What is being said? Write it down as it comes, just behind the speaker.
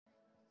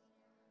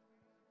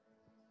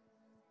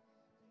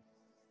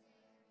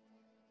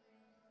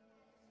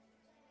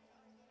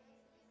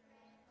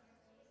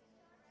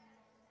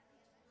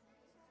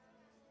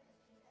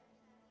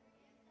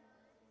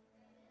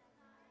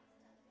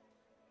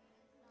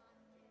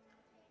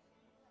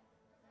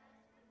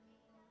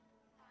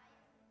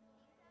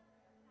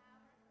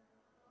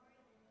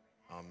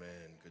Amen.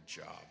 Good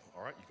job.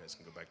 All right, you guys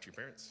can go back to your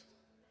parents.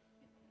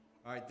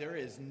 All right, there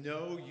is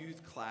no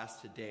youth class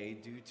today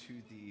due to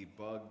the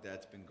bug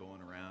that's been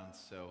going around,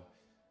 so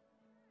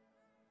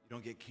you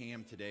don't get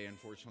Cam today.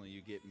 Unfortunately,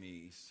 you get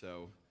me,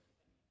 so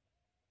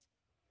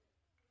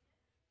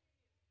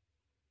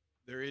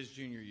there is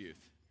junior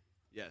youth.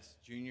 Yes,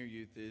 junior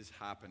youth is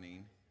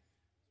happening.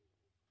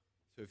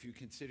 So if you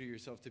consider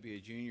yourself to be a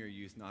junior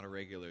youth, not a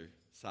regular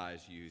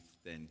size youth,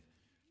 then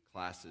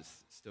class is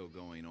still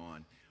going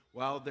on.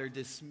 While they're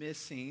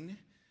dismissing,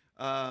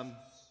 you're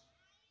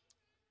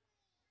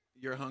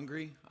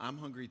hungry? I'm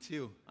hungry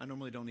too. I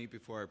normally don't eat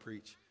before I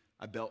preach.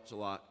 I belch a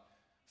lot.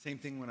 Same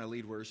thing when I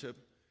lead worship.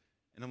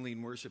 And I'm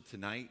leading worship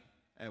tonight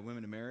at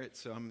Women of Merit,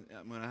 so I'm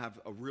going to have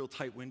a real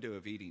tight window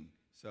of eating.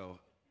 So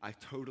I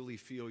totally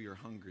feel you're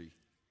hungry.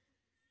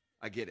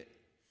 I get it.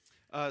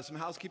 Some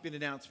housekeeping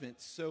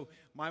announcements. So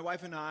my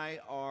wife and I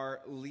are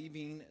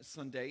leaving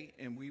Sunday,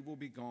 and we will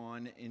be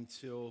gone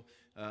until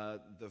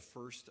the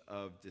 1st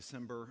of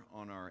December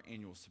on our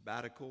annual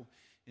sabbatical.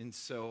 And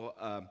so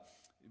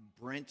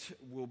Brent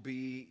will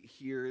be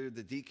here,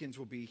 the deacons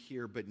will be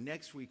here, but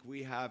next week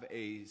we have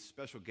a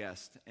special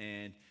guest,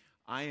 and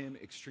I am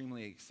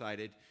extremely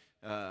excited.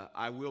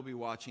 I will be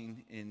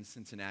watching in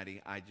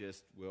Cincinnati. I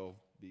just will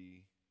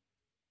be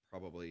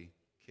probably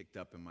kicked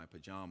up in my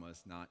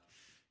pajamas, not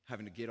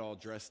having to get all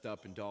dressed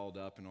up and dolled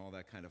up and all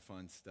that kind of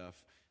fun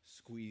stuff,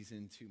 squeeze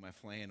into my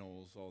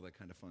flannels, all that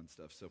kind of fun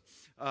stuff. So,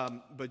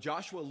 but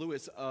Joshua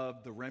Lewis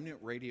of the Remnant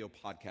Radio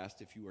podcast,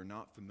 if you are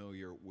not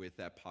familiar with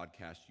that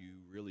podcast, you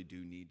really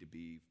do need to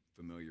be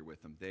familiar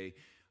with them.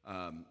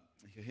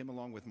 Him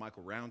along with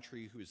Michael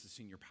Roundtree, who is the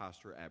senior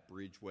pastor at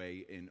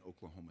Bridgeway in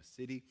Oklahoma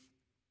City,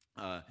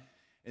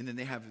 and then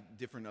they have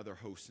different other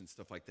hosts and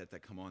stuff like that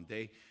come on.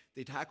 They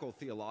tackle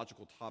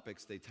theological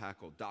topics, they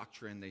tackle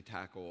doctrine, they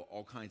tackle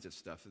all kinds of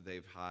stuff.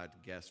 They've had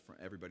guests from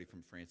everybody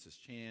from Francis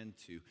Chan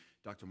to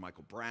Dr.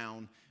 Michael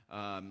Brown,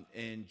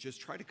 and just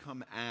try to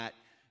come at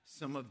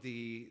some of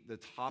the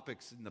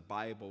topics in the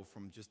Bible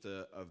from just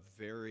a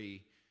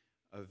very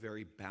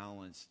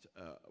balanced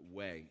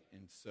way.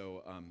 And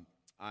so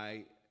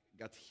I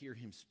got to hear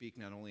him speak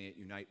not only at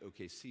Unite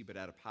OKC, but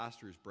at a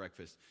pastor's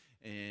breakfast.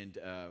 And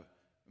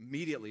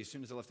immediately, as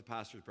soon as I left the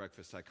pastor's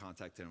breakfast, I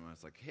contacted him. I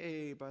was like,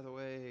 hey, by the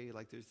way,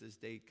 like there's this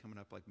date coming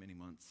up like many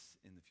months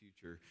in the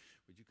future.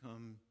 Would you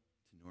come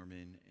to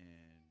Norman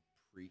and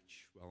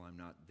preach while I'm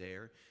not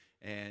there?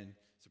 And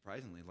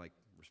surprisingly,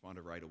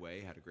 responded right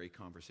away, had a great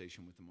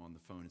conversation with him on the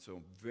phone. And so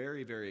I'm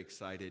very, very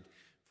excited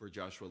for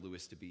Joshua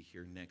Lewis to be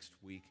here next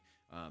week.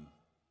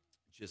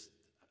 Just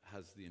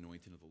has the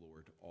anointing of the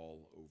Lord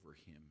all over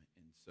him.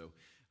 And so,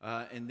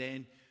 and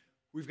then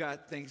we've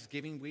got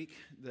Thanksgiving week,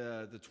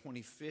 the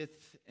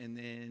 25th, and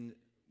then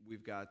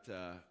we've got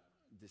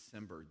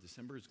December.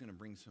 December is going to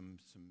bring some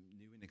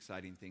new and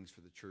exciting things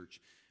for the church.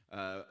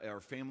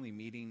 Our family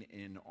meeting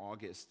in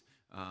August,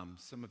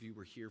 some of you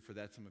were here for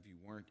that, some of you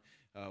weren't.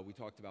 We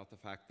talked about the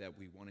fact that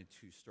we wanted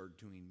to start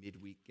doing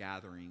midweek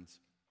gatherings,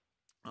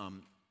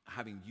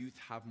 having youth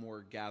have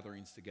more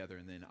gatherings together,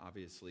 and then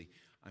obviously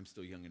I'm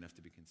still young enough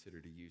to be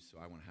considered a youth, so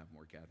I want to have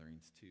more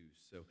gatherings too.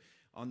 So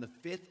on the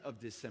 5th of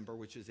December,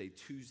 which is a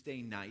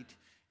Tuesday night,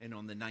 and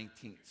on the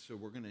 19th, so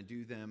we're going to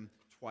do them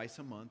twice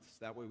a month,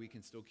 so that way we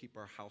can still keep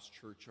our house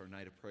church, our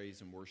night of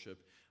praise and worship.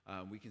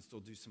 We can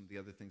still do some of the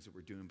other things that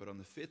we're doing, but on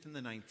the 5th and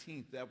the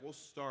 19th, that will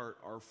start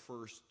our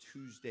first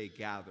Tuesday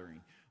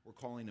gathering. We're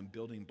calling them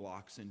building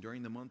blocks, and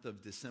during the month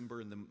of December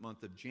and the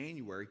month of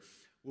January,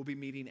 we'll be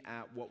meeting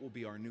at what will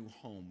be our new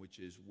home, which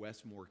is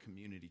Westmore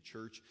Community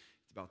Church.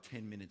 It's about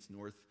 10 minutes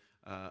north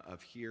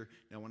of here.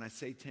 Now, when I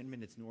say 10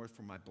 minutes north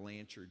from my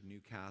Blanchard,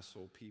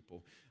 Newcastle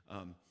people,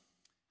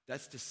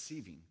 that's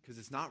deceiving because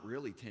it's not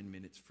really 10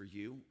 minutes for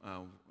you.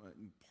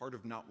 Part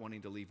of not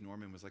wanting to leave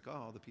Norman was like,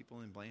 oh, the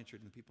people in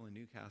Blanchard and the people in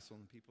Newcastle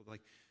and the people,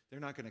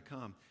 they're not going to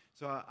come.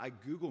 So I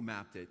Google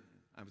mapped it.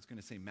 I was going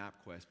to say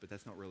MapQuest, but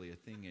that's not really a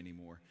thing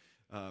anymore.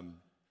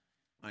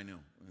 I know,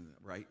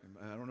 right?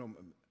 I don't know.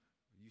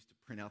 I used to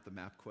print out the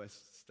MapQuest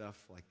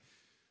stuff.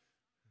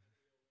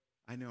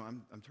 I know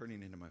I'm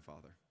turning into my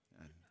father.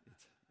 And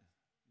it's,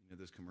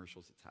 those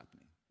commercials, it's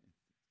happening.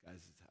 Guys,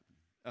 it's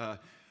happening.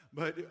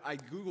 But I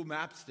Google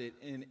Maps it,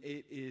 and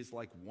it is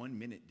 1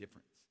 minute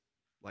difference.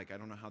 I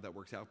don't know how that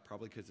works out,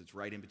 probably because it's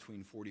right in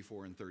between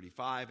 44 and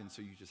 35, and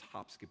so you just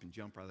hop, skip, and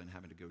jump rather than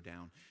having to go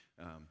down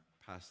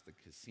past the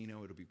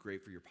casino. It'll be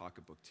great for your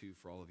pocketbook, too,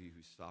 for all of you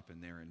who stop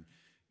in there and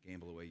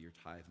gamble away your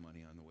tithe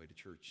money on the way to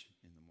church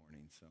in the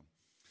morning. So,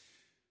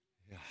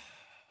 yeah,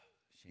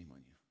 shame on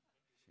you.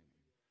 Shame on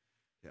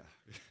you. Yeah.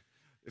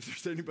 If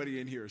there's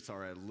anybody in here,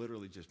 sorry, I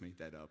literally just made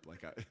that up.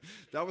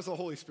 That was the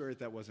Holy Spirit,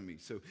 that wasn't me.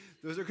 So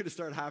those are going to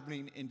start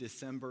happening in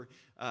December,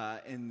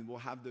 and we'll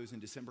have those in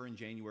December and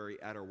January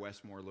at our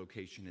Westmore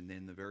location, and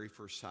then the very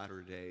first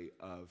Saturday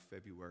of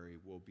February,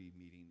 we'll be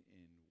meeting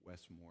in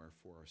Westmore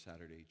for our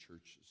Saturday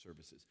church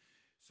services.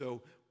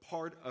 So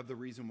part of the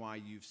reason why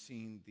you've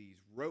seen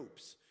these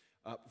ropes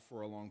up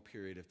for a long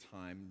period of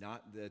time.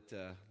 Not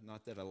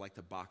that I like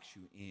to box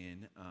you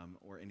in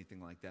or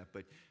anything like that,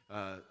 but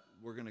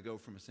we're going to go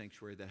from a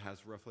sanctuary that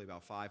has roughly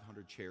about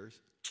 500 chairs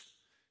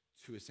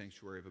to a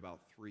sanctuary of about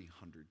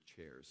 300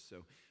 chairs.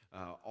 So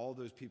all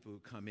those people who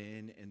come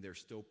in and they're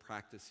still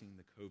practicing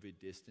the COVID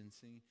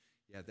distancing,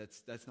 yeah,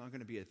 that's not going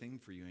to be a thing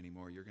for you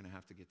anymore. You're going to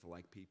have to get to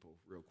like people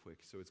real quick.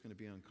 So it's going to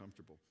be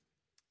uncomfortable.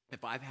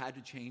 If I've had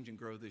to change and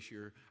grow this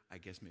year, I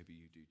guess maybe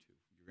you do too.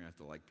 You're going to have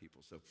to like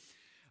people. So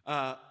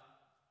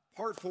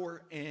part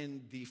 4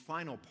 and the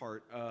final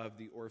part of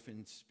the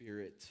Orphan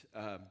Spirit.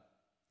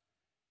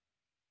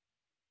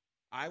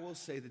 I will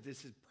say that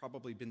this has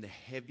probably been the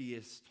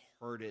heaviest,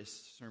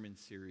 hardest sermon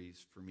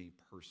series for me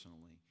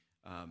personally.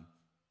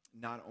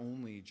 Not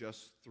only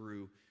just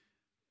through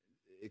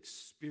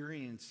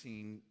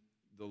experiencing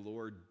the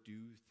Lord do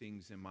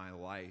things in my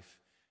life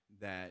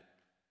that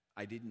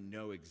I didn't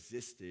know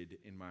existed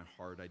in my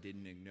heart. I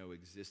didn't know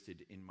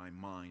existed in my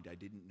mind. I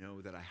didn't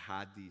know that I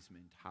had these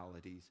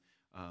mentalities.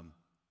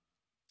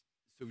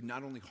 So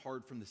not only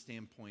hard from the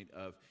standpoint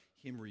of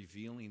him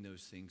revealing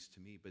those things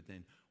to me, but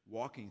then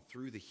walking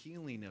through the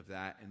healing of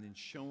that and then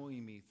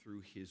showing me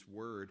through his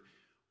word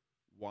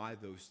why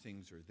those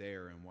things are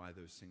there and why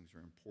those things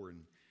are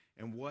important.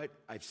 And what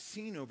I've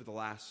seen over the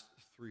last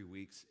 3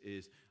 weeks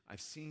is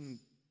I've seen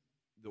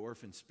the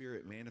orphan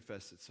spirit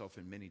manifests itself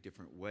in many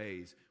different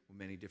ways with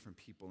many different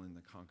people in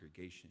the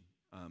congregation.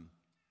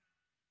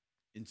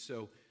 And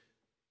so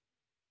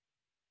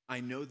I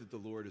know that the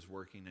Lord is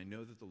working. I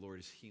know that the Lord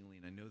is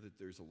healing. I know that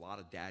there's a lot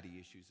of daddy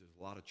issues. There's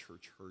a lot of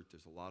church hurt.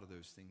 There's a lot of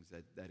those things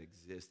that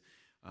exist,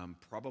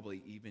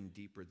 probably even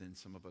deeper than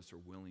some of us are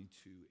willing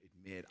to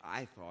admit.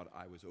 I thought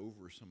I was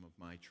over some of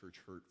my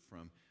church hurt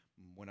from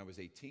when I was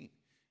 18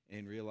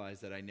 and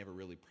realized that I never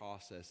really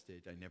processed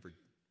it. I never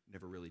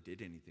really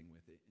did anything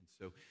with it. And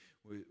so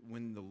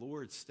when the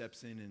Lord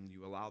steps in and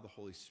you allow the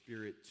Holy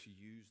Spirit to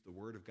use the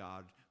Word of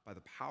God by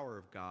the power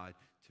of God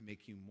to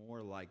make you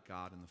more like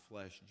God in the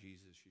flesh,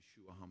 Jesus,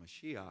 Yeshua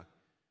HaMashiach,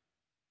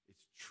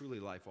 it's truly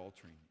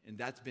life-altering. And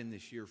that's been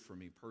this year for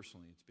me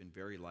personally. It's been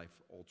very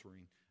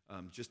life-altering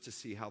just to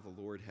see how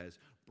the Lord has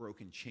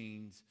broken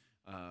chains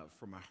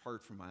from my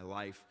heart, from my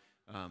life.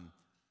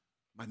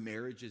 My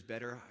marriage is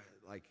better.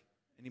 Like,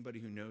 anybody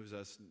who knows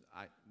us,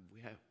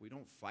 we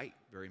don't fight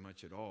very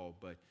much at all,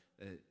 but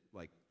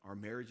like our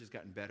marriage has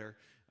gotten better.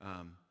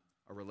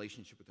 Our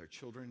relationship with our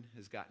children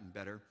has gotten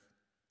better.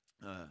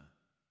 I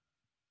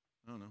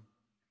don't know.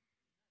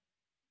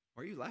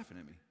 Why are you laughing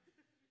at me?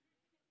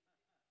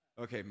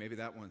 Okay, maybe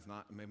that one's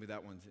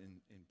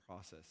in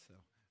process. So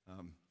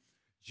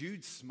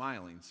Jude's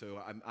smiling. So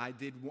I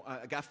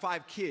got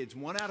 5 kids.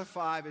 1 out of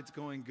 5, it's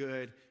going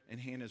good, and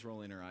Hannah's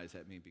rolling her eyes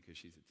at me because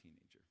she's a teenager.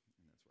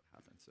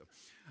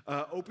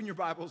 So, open your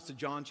Bibles to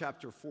John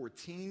chapter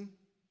 14,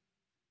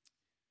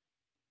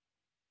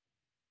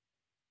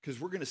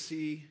 because we're going to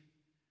see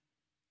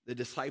the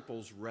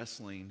disciples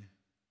wrestling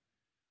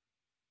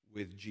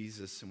with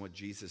Jesus and what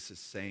Jesus is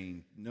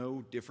saying.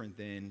 No different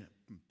than,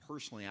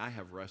 personally, I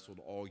have wrestled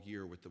all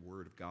year with the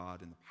Word of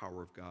God and the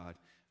power of God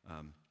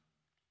and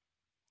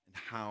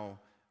how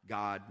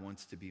God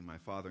wants to be my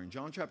Father. In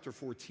John chapter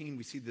 14,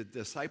 we see the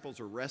disciples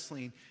are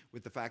wrestling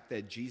with the fact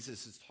that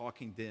Jesus is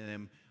talking to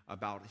them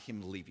about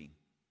him leaving.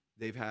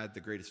 They've had the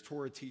greatest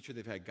Torah teacher.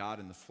 They've had God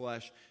in the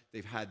flesh.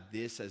 They've had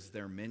this as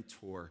their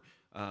mentor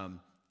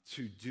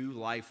to do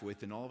life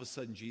with. And all of a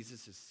sudden,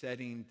 Jesus is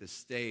setting the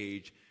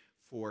stage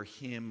for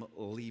him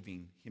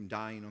leaving, him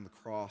dying on the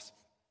cross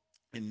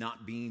and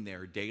not being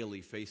there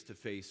daily,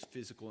 face-to-face,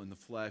 physical in the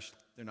flesh.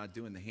 They're not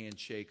doing the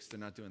handshakes. They're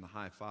not doing the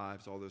high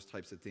fives, all those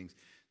types of things,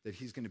 that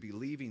he's going to be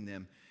leaving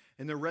them.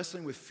 And they're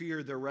wrestling with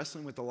fear. They're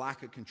wrestling with the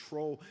lack of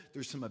control.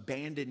 There's some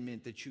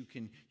abandonment that you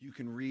can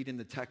read in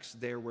the text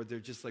there where they're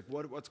just like,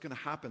 what's going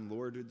to happen,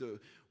 Lord?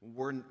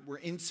 We're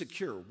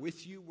insecure.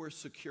 With you, we're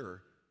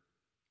secure.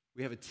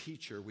 We have a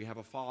teacher. We have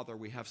a father.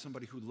 We have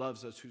somebody who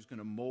loves us, who's going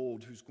to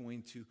mold, who's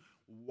going to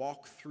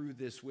walk through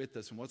this with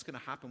us. And what's going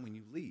to happen when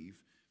you leave?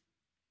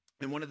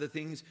 And one of the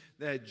things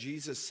that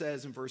Jesus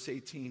says in verse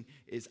 18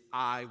 is,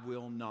 I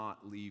will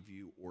not leave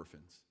you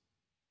orphans.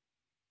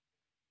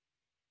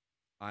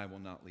 I will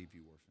not leave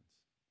you orphans.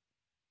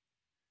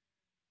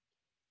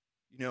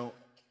 You know,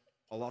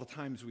 a lot of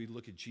times we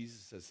look at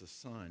Jesus as the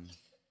Son,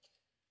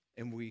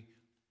 and we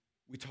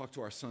talk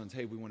to our sons,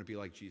 hey, we want to be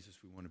like Jesus.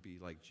 We want to be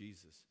like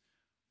Jesus.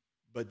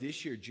 But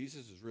this year,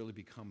 Jesus has really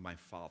become my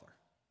Father.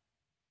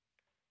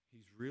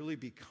 He's really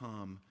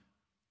become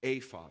a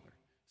Father,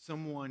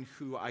 someone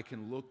who I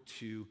can look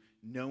to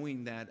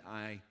knowing that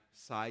I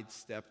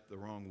sidestepped the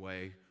wrong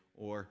way,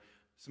 or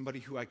somebody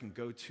who I can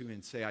go to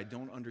and say, I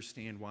don't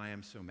understand why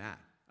I'm so mad.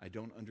 I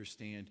don't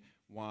understand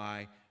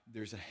why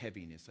there's a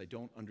heaviness. I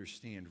don't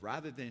understand.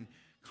 Rather than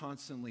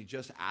constantly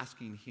just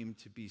asking him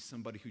to be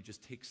somebody who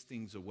just takes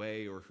things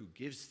away or who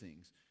gives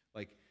things.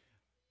 Like,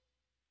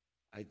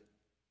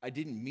 I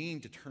didn't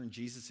mean to turn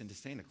Jesus into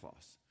Santa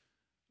Claus,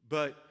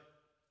 but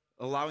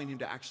allowing him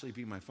to actually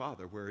be my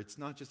Father, where it's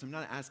not just, I'm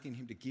not asking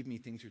him to give me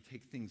things or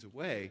take things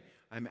away.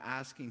 I'm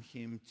asking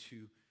him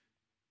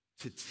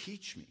to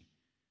teach me,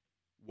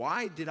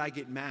 Why did I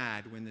get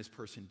mad when this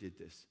person did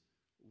this?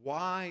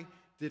 Why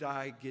did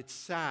I get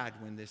sad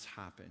when this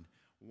happened?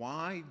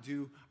 Why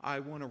do I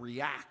want to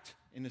react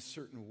in a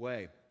certain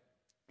way?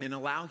 And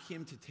allow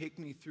him to take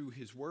me through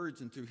his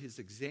words and through his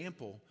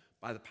example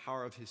by the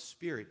power of his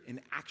Spirit and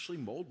actually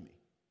mold me.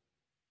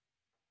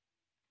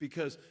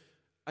 Because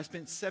I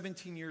spent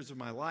 17 years of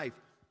my life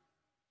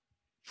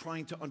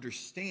trying to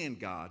understand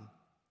God,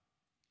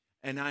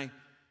 and I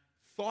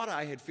thought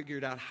I had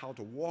figured out how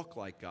to walk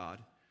like God,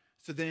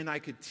 so then I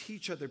could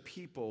teach other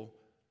people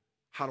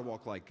how to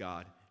walk like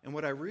God. And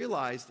what I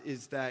realized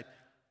is that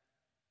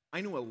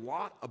I knew a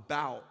lot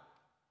about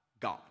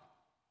God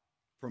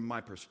from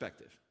my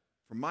perspective.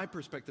 From my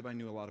perspective, I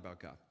knew a lot about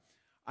God.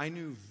 I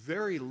knew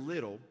very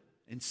little,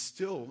 and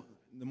still,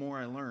 the more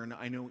I learn,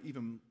 I know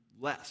even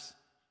less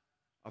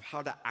of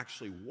how to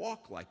actually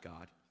walk like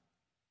God,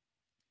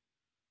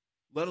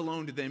 let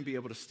alone to then be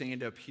able to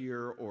stand up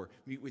here or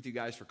meet with you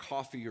guys for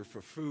coffee or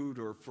for food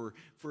or for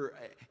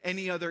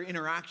any other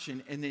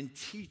interaction and then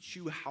teach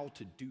you how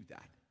to do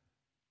that.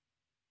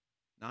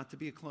 Not to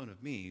be a clone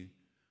of me,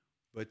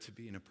 but to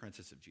be an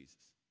apprentice of Jesus.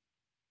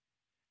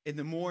 And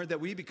the more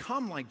that we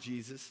become like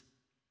Jesus,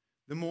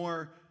 the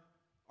more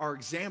our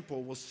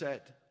example will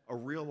set a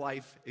real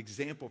life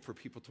example for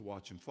people to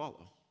watch and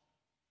follow.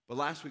 But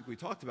last week we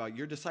talked about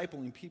you're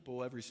discipling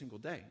people every single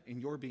day, and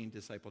you're being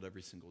discipled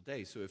every single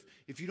day. So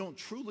if you don't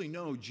truly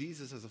know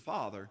Jesus as a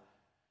father,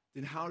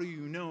 then how do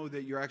you know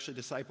that you're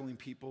actually discipling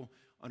people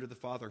under the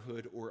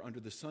fatherhood or under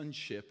the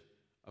sonship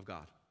of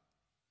God?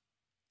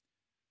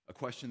 A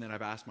question that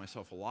I've asked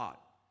myself a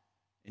lot.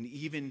 And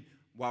even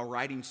while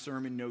writing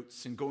sermon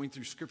notes and going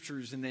through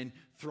scriptures and then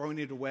throwing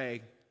it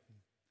away,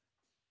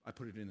 I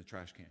put it in the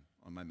trash can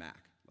on my Mac.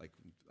 Like,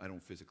 I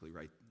don't physically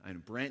write.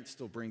 And Brent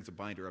still brings a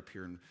binder up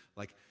here, and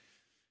like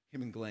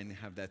him and Glenn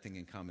have that thing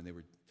in common. They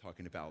were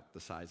talking about the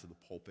size of the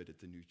pulpit at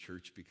the new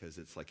church because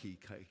it's like he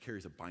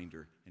carries a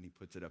binder and he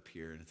puts it up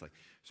here, and it's like,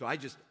 so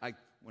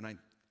when I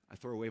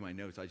throw away my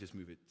notes, I just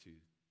move it to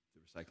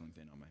the recycling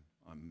bin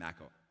on Mac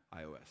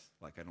iOS.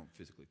 Like, I don't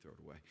physically throw it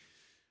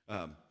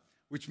away.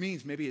 Which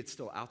means maybe it's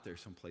still out there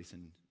someplace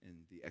in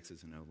the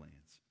X's and O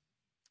lands.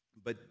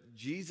 But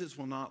Jesus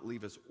will not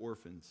leave us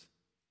orphans.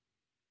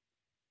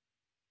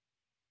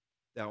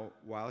 Now,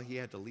 while he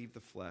had to leave the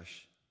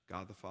flesh,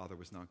 God the Father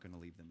was not going to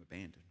leave them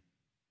abandoned.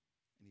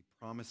 And he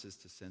promises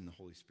to send the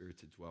Holy Spirit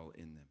to dwell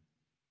in them.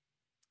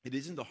 It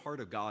isn't the heart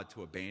of God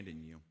to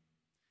abandon you,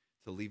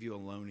 to leave you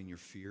alone in your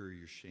fear,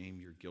 your shame,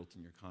 your guilt,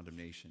 and your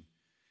condemnation.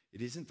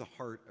 It isn't the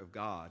heart of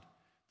God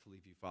to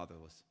leave you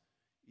fatherless.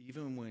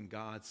 Even when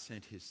God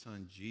sent his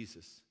son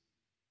Jesus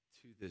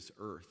to this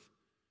earth,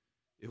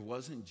 it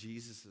wasn't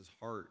Jesus'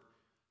 heart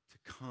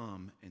to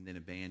come and then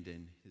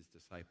abandon his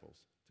disciples,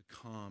 to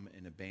come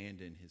and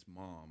abandon his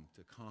mom,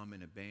 to come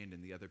and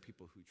abandon the other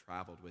people who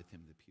traveled with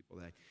him, the people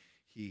that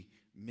he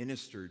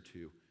ministered to.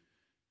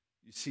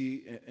 You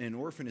see, an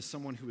orphan is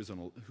someone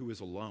who is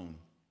alone,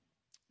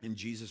 and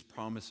Jesus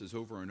promises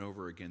over and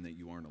over again that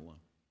you aren't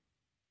alone.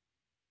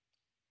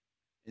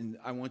 And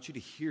I want you to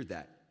hear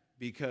that,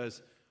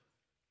 because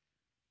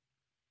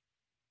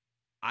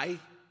I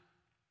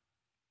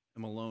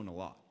am alone a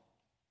lot.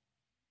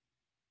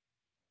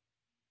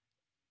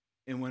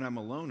 And when I'm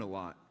alone a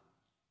lot,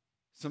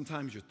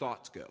 sometimes your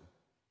thoughts go.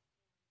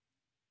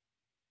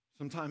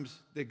 Sometimes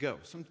they go.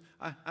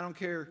 I don't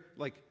care,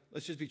 like,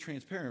 let's just be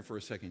transparent for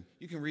a second.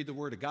 You can read the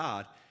Word of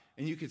God,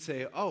 and you could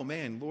say, oh,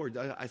 man, Lord,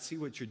 I see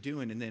what you're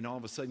doing. And then all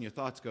of a sudden your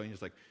thoughts go, and you're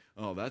just like,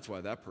 oh, that's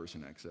why that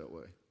person acts that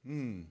way.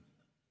 And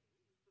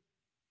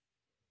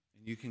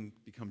you can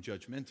become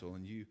judgmental,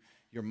 and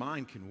your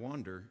mind can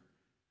wander,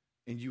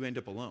 and you end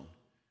up alone.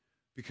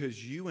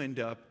 Because you end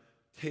up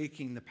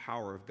taking the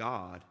power of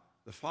God,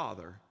 the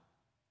Father,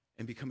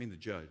 and becoming the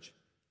judge.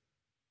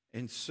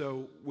 And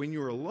so when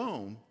you're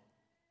alone,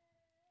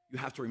 you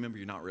have to remember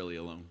you're not really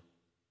alone.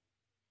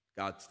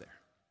 God's there.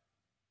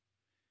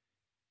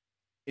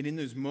 And in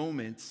those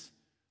moments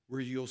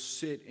where you'll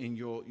sit and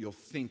you'll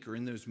think, or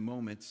in those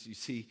moments, you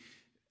see,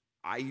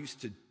 I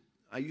used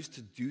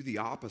to do the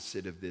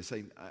opposite of this.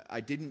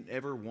 I didn't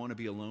ever want to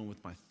be alone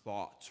with my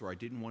thoughts, or I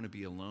didn't want to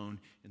be alone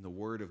in the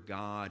Word of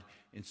God.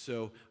 And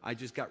so I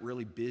just got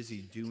really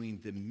busy doing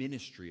the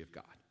ministry of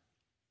God,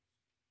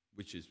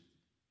 which is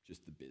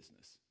just the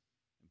business,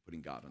 and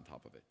putting God on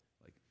top of it.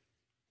 Like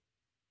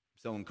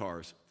selling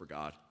cars for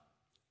God,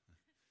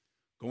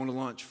 going to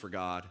lunch for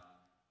God,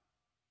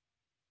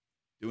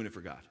 doing it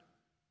for God.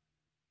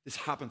 This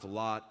happens a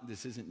lot.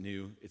 This isn't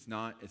new. It's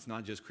not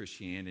just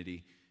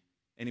Christianity.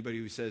 Anybody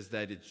who says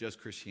that it's just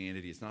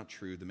Christianity, it's not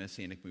true. The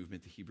Messianic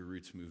movement, the Hebrew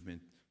roots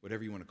movement,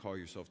 whatever you want to call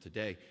yourself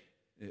today,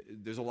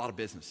 there's a lot of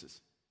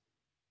businesses.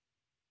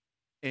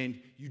 And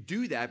you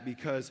do that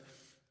because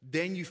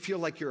then you feel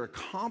like you're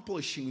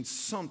accomplishing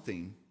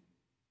something.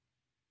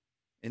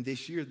 And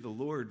this year, the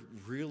Lord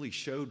really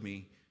showed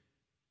me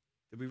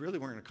that we really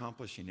weren't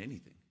accomplishing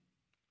anything.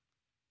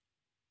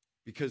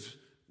 Because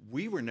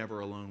we were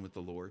never alone with the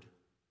Lord.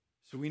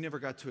 So we never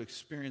got to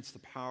experience the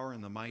power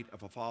and the might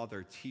of a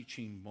Father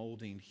teaching,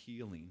 molding,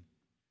 healing.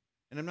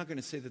 And I'm not going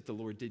to say that the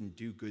Lord didn't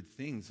do good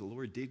things. The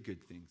Lord did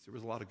good things. There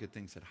was a lot of good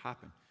things that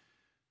happened.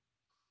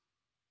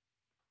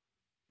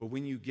 But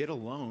when you get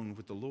alone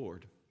with the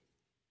Lord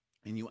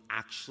and you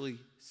actually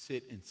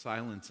sit in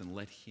silence and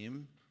let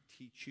him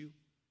teach you,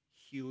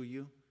 heal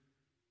you,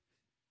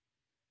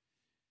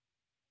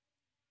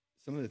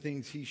 some of the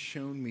things he's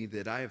shown me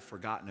that I have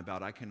forgotten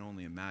about, I can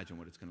only imagine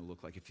what it's going to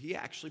look like. If it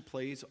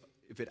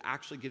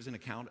actually gives an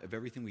account of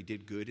everything we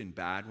did good and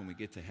bad when we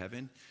get to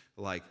heaven,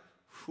 like,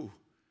 whew,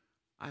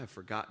 I have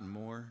forgotten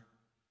more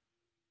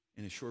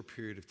in a short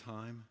period of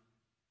time.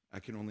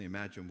 I can only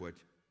imagine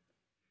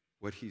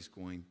what he's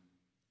going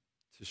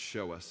to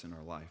show us in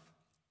our life.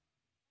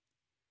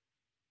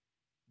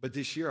 But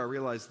this year I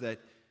realized that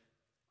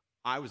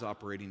I was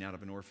operating out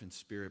of an orphan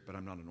spirit, but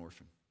I'm not an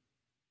orphan.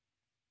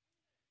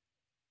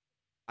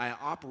 I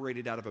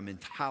operated out of a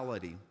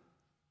mentality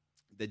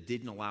that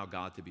didn't allow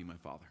God to be my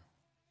father.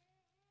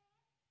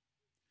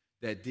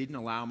 That didn't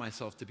allow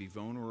myself to be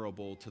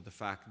vulnerable to the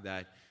fact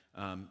that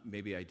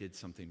maybe I did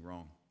something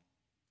wrong.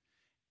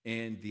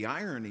 And the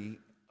irony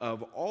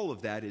of all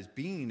of that is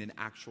being an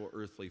actual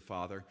earthly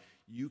father,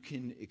 you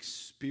can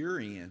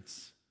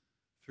experience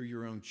through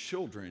your own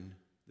children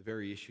the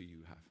very issue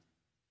you have.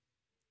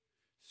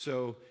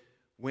 So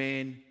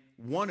when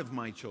one of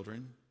my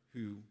children,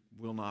 who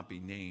will not be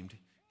named,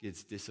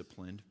 gets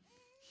disciplined,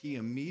 he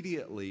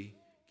immediately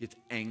gets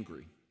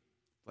angry.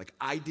 Like,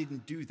 I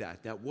didn't do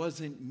that. That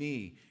wasn't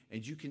me.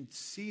 And you can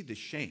see the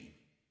shame.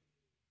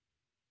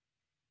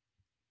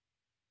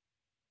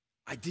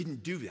 I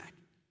didn't do that.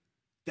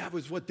 That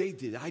was what they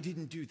did. I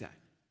didn't do that.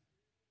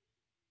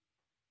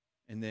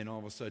 And then all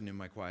of a sudden in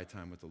my quiet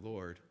time with the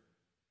Lord,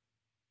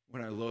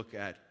 when I look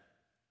at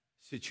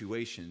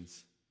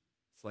situations,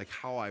 it's like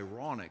how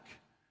ironic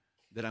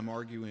that I'm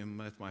arguing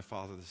with my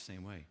father the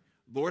same way.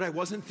 Lord, I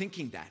wasn't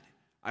thinking that.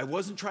 I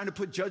wasn't trying to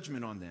put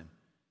judgment on them.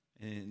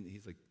 And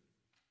he's like,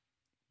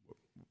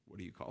 what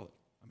do you call it?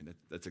 I mean,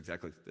 that's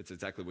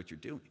exactly what you're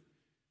doing.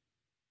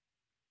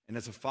 And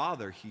as a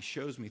father, he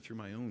shows me through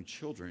my own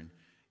children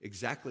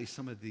exactly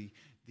some of the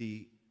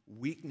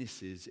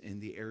weaknesses in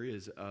the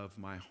areas of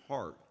my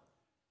heart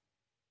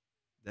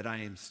that I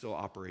am still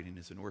operating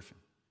as an orphan.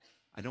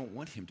 I don't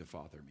want him to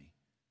father me.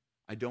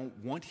 I don't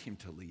want him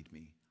to lead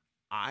me.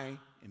 I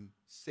am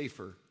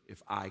safer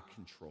if I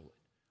control it.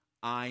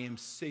 I am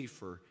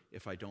safer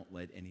if I don't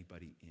let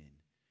anybody in.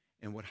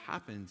 And what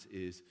happens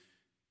is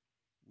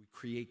we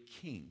create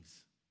kings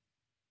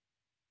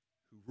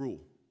who rule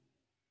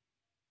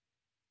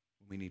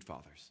when we need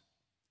fathers.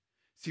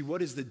 See,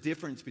 what is the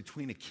difference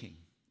between a king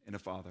and a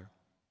father?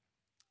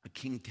 A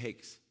king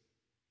takes.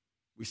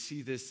 We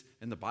see this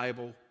in the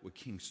Bible with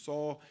King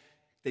Saul.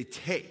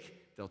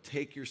 They'll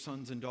take your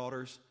sons and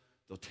daughters.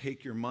 They'll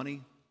take your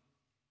money.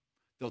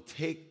 They'll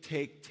take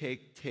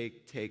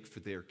for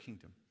their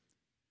kingdom.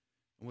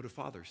 And what do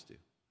fathers do?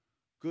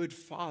 Good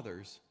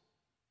fathers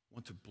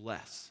want to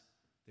bless.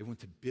 They want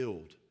to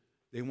build.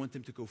 They want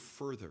them to go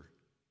further.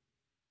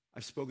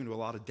 I've spoken to a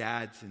lot of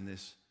dads in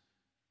this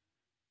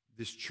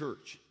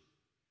church.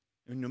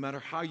 And no matter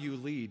how you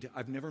lead,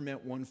 I've never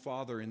met one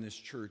father in this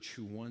church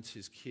who wants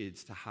his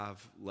kids to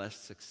have less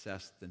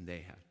success than they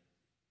had.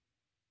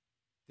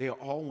 They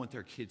all want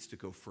their kids to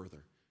go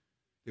further.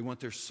 They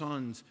want their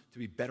sons to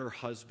be better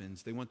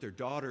husbands. They want their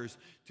daughters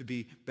to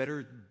be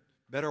better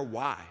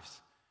wives.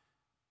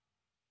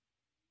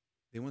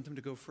 They want them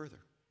to go further.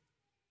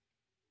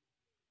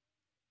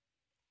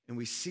 And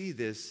we see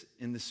this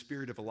in the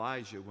spirit of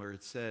Elijah, where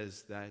it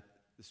says that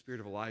the spirit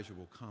of Elijah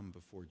will come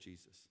before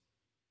Jesus.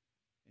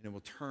 And it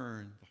will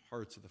turn the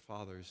hearts of the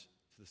fathers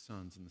to the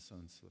sons and the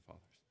sons to the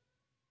fathers.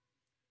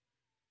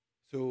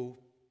 So,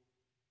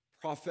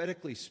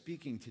 prophetically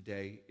speaking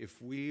today,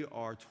 if we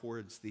are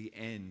towards the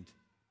end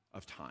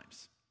of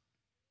times,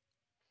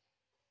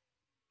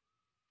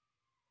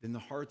 then the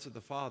hearts of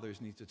the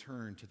fathers need to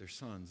turn to their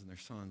sons, and their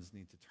sons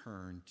need to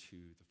turn to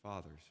the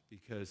fathers.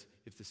 Because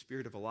if the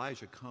spirit of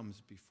Elijah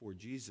comes before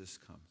Jesus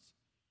comes,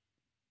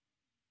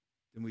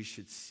 then we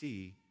should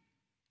see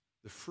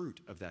the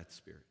fruit of that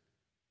spirit.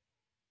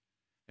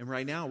 And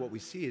right now what we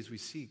see is we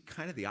see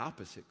kind of the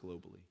opposite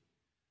globally.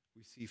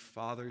 We see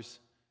fathers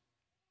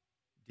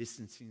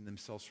distancing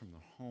themselves from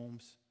their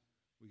homes.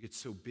 We get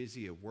so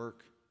busy at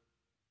work.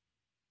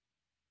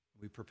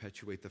 We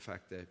perpetuate the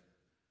fact that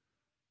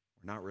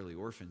we're not really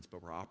orphans,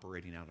 but we're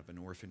operating out of an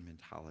orphan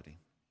mentality.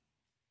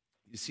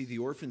 You see, the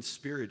orphan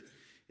spirit,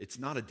 it's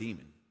not a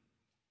demon.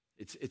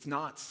 It's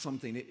not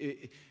something,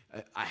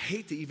 I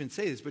hate to even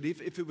say this, but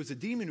if it was a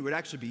demon, it would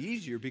actually be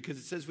easier because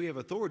it says we have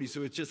authority.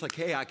 So it's just like,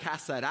 hey, I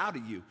cast that out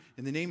of you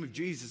in the name of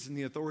Jesus, in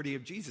the authority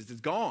of Jesus. It's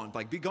gone,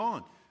 like be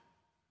gone.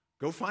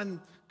 Go find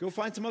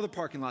some other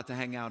parking lot to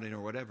hang out in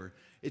or whatever.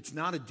 It's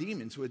not a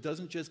demon, so it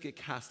doesn't just get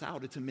cast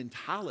out. It's a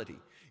mentality.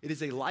 It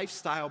is a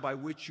lifestyle by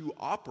which you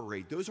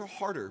operate. Those are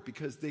harder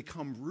because they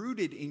come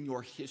rooted in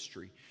your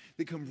history.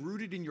 They come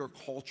rooted in your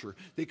culture.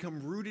 They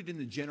come rooted in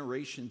the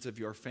generations of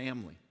your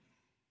family,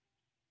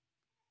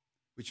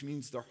 which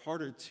means they're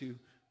harder to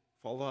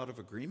fall out of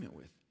agreement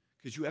with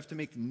because you have to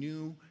make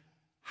new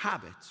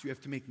habits. You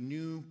have to make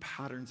new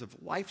patterns of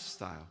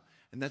lifestyle.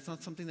 And that's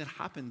not something that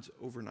happens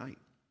overnight.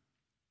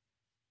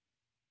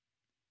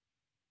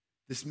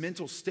 This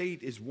mental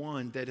state is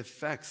one that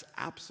affects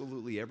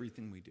absolutely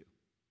everything we do.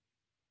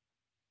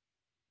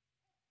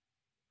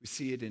 We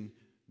see it in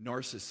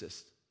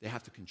narcissists. They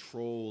have to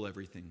control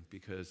everything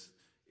because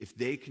if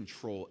they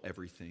control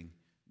everything,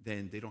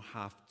 then they don't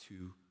have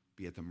to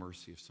be at the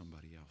mercy of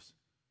somebody else.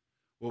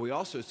 Well, we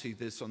also see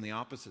this on the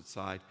opposite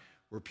side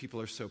where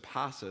people are so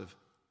passive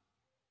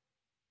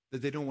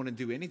that they don't want to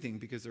do anything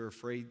because they're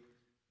afraid,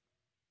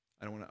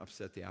 I don't want to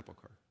upset the apple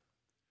cart.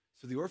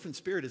 So the orphan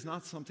spirit is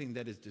not something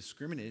that is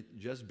discriminate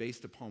just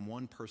based upon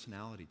one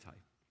personality type.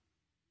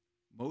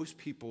 Most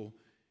people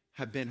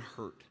have been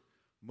hurt.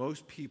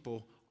 Most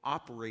people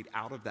operate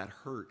out of that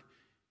hurt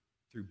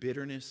through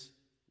bitterness,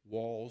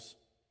 walls,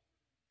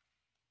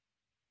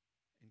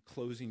 and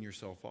closing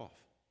yourself off.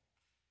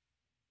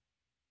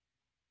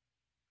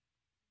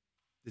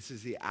 This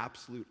is the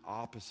absolute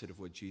opposite of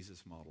what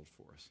Jesus modeled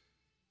for us.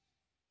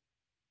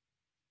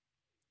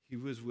 He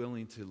was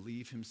willing to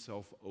leave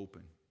himself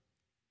open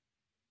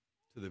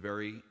to the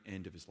very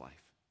end of his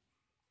life.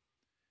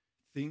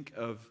 Think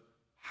of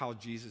how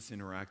Jesus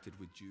interacted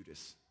with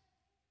Judas.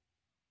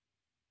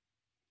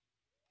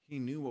 He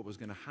knew what was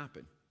going to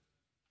happen.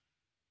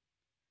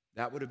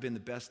 That would have been the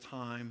best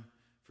time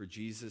for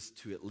Jesus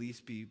to at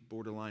least be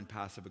borderline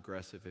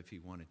passive-aggressive if he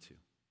wanted to.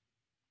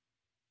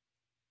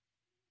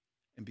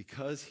 And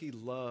because he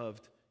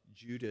loved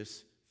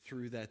Judas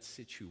through that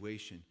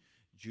situation,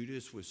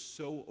 Judas was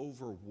so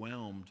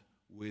overwhelmed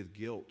with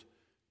guilt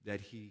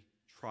that he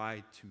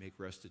tried to make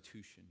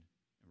restitution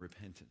and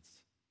repentance.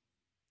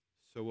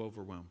 So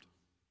overwhelmed.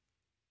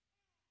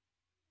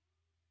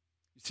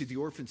 You see, the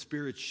orphan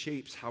spirit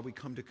shapes how we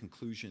come to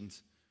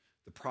conclusions,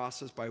 the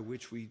process by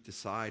which we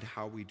decide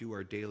how we do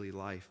our daily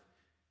life.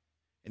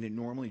 And it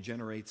normally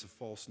generates a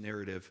false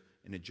narrative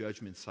and a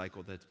judgment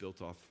cycle that's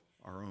built off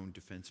our own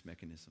defense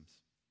mechanisms.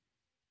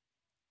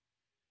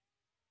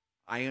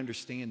 I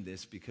understand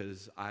this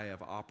because I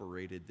have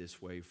operated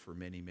this way for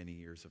many, many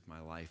years of my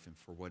life. And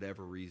for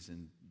whatever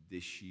reason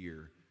this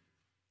year,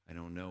 I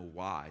don't know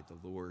why,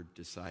 the Lord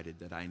decided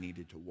that I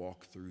needed to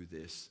walk through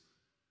this.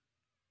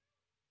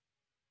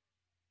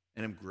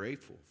 And I'm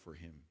grateful for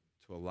him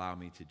to allow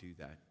me to do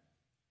that.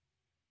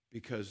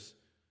 Because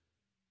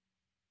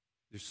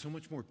there's so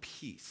much more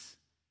peace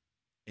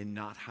in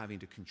not having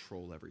to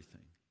control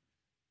everything.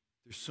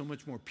 There's so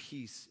much more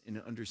peace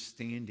in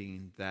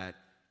understanding that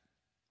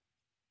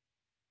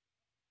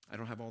I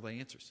don't have all the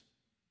answers.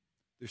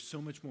 There's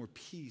so much more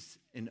peace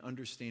in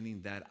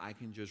understanding that I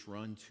can just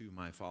run to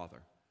my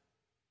Father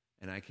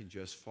and I can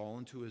just fall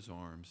into his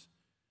arms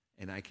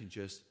and I can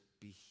just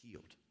be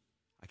healed.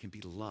 I can be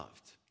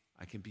loved.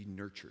 I can be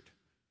nurtured.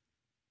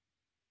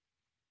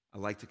 I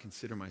like to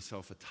consider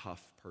myself a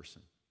tough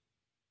person.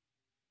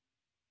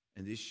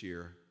 And this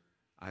year,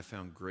 I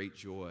found great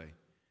joy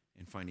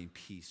in finding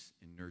peace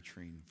and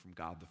nurturing from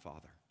God the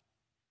Father.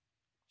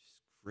 Just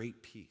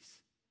great peace.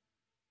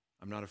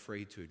 I'm not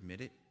afraid to admit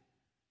it.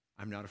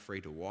 I'm not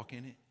afraid to walk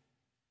in it.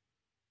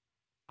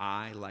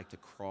 I like to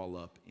crawl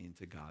up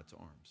into God's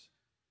arms.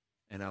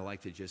 And I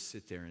like to just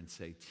sit there and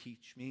say,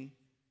 teach me,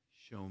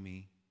 show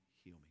me,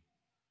 heal me.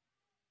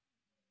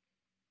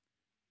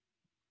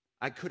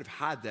 I could have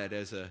had that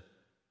as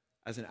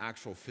an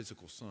actual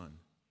physical son.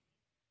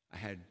 I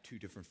had two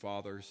different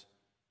fathers.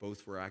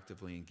 Both were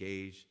actively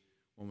engaged.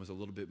 One was a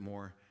little bit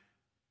more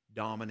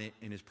dominant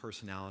in his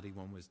personality.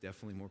 One was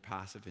definitely more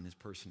passive in his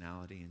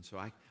personality. And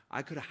so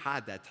I could have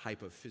had that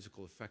type of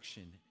physical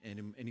affection at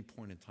any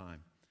point in time.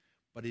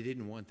 But I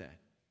didn't want that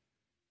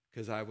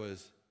because I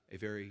was a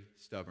very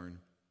stubborn,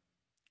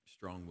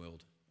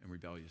 strong-willed, and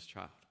rebellious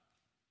child.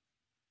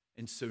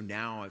 And so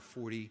now at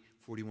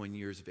 41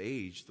 years of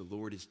age, the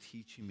Lord is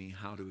teaching me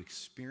how to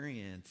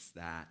experience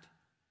that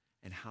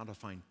and how to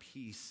find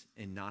peace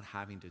in not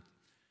having to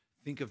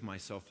think of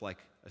myself like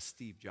a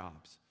Steve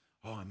Jobs.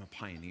 Oh, I'm a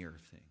pioneer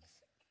of things.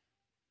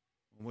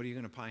 Well, what are you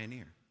going to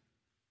pioneer?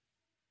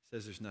 It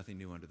says there's nothing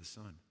new under the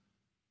sun.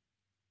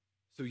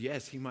 So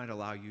yes, he might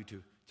allow you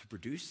to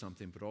produce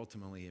something, but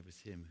ultimately it was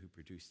him who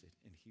produced it.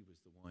 And he was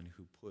the one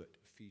who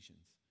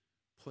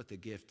put the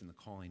gift and the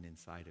calling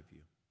inside of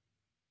you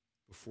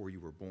before you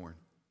were born.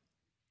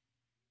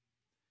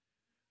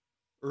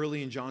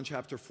 Early in John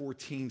chapter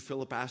 14,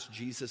 Philip asked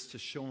Jesus to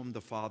show him the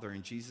Father.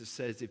 And Jesus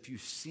says, if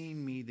you've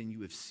seen me, then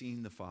you have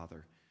seen the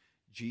Father.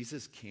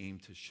 Jesus came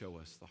to show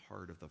us the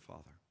heart of the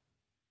Father.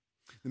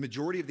 The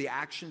majority of the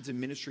actions and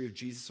ministry of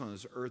Jesus on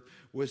this earth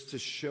was to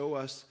show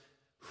us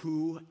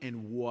who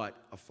and what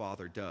a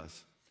father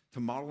does, to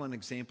model an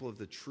example of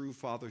the true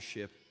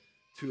fathership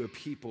to a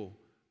people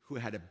who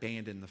had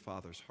abandoned the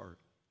Father's heart.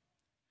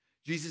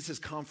 Jesus'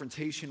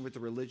 confrontation with the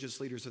religious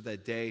leaders of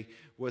that day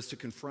was to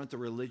confront the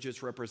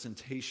religious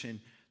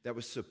representation that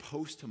was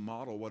supposed to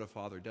model what a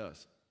father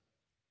does.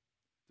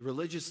 The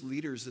religious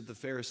leaders of the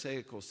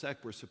Pharisaical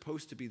sect were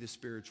supposed to be the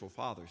spiritual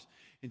fathers.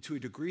 And to a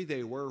degree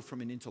they were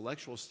from an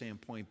intellectual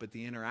standpoint, but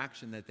the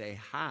interaction that they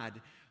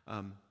had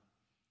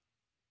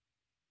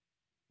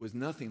was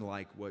nothing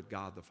like what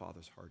God the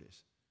Father's heart is.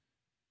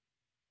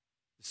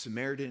 The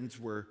Samaritans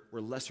were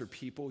lesser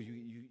people.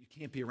 You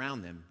can't be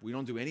around them. We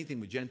don't do anything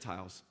with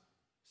Gentiles.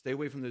 Stay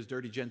away from those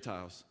dirty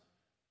Gentiles.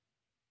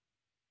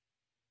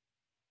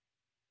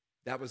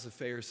 That was the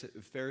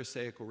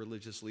Pharisaical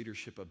religious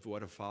leadership of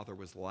what a father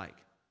was like,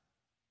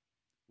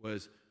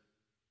 was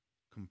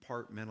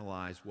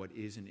compartmentalize what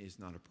is and is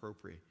not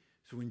appropriate.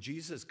 So when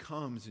Jesus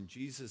comes and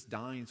Jesus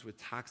dines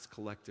with tax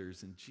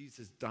collectors and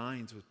Jesus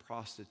dines with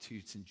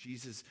prostitutes and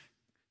Jesus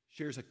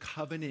shares a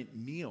covenant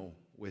meal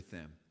with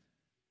them,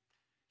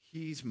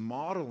 he's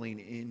modeling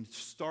in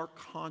stark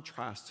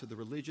contrast to the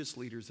religious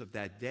leaders of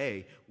that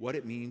day what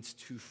it means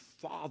to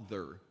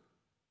father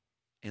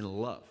and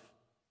love,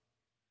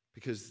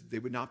 because they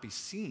would not be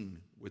seen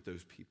with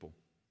those people.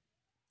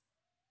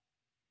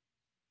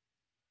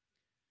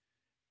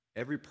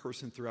 Every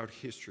person throughout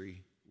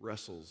history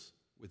wrestles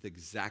with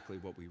exactly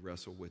what we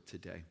wrestle with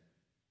today.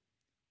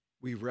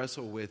 We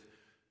wrestle with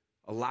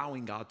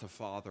allowing God to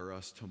father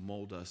us, to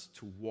mold us,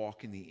 to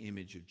walk in the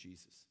image of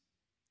Jesus.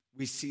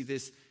 We see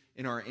this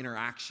in our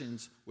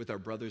interactions with our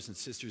brothers and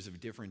sisters of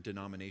different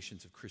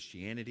denominations of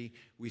Christianity.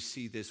 We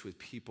see this with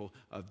people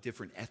of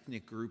different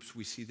ethnic groups.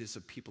 We see this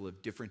of people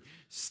of different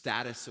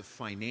status of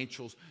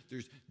financials.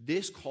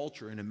 This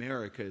culture in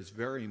America is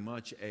very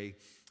much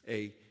a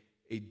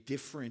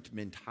different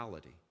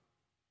mentality.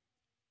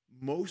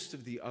 Most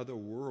of the other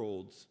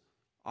worlds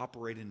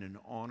operate in an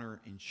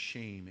honor and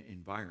shame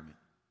environment.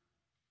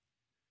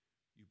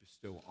 You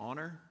bestow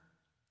honor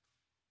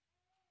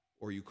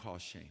or you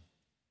cause shame.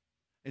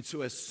 And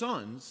so as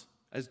sons,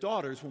 as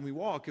daughters, when we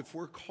walk, if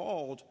we're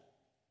called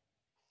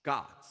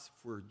God's,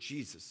 if we're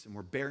Jesus and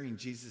we're bearing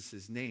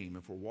Jesus' name,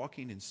 if we're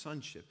walking in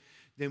sonship,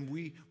 then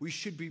we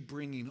should be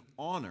bringing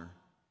honor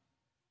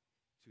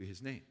to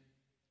his name.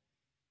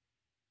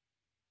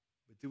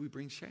 But do we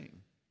bring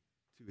shame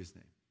to his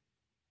name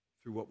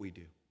through what we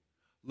do?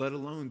 Let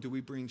alone do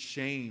we bring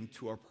shame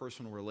to our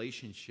personal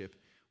relationship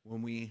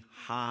when we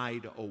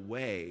hide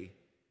away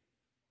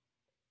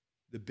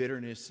the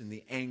bitterness and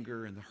the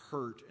anger and the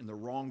hurt and the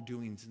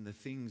wrongdoings and the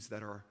things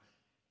that are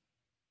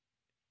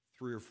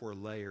 3 or 4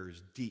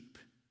 layers deep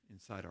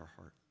inside our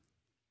heart.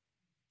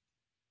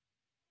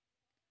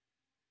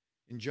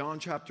 In John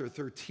chapter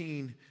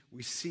 13,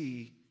 we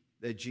see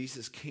that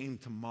Jesus came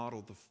to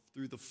model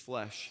through the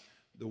flesh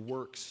the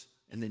works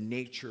and the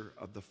nature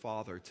of the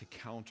Father to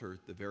counter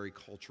the very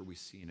culture we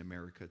see in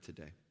America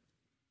today.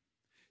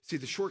 See,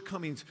 the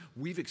shortcomings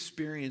we've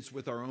experienced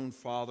with our own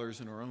fathers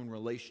and our own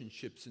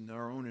relationships and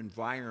our own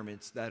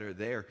environments that are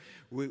there,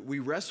 we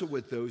wrestle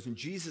with those, and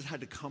Jesus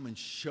had to come and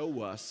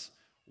show us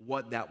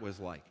what that was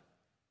like.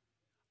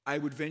 I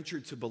would venture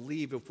to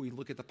believe, if we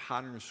look at the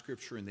pattern of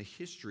Scripture and the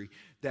history,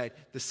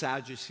 that the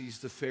Sadducees,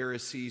 the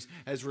Pharisees,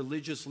 as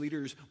religious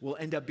leaders will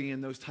end up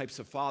being those types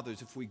of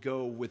fathers if we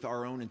go with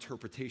our own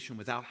interpretation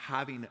without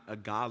having a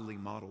godly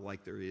model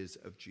like there is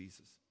of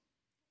Jesus.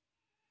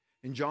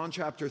 In John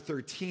chapter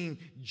 13,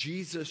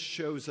 Jesus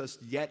shows us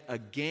yet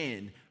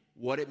again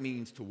what it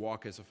means to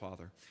walk as a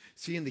father.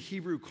 See, in the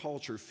Hebrew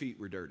culture, feet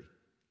were dirty.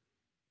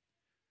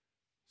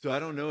 So I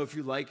don't know if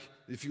you like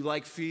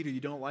feet or you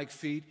don't like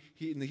feet.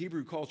 In the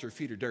Hebrew culture,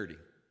 feet are dirty.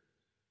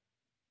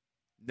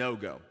 No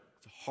go.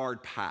 It's a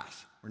hard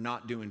pass. We're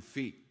not doing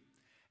feet.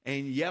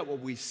 And yet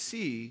what we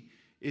see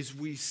is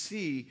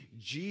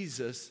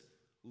Jesus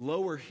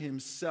lower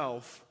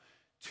himself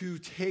to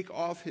take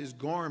off his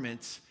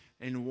garments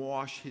and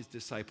wash his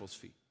disciples'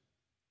 feet.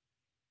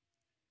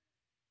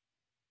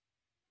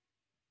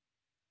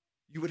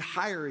 You would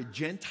hire a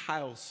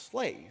Gentile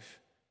slave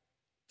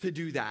to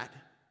do that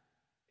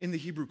in the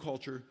Hebrew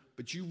culture,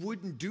 but you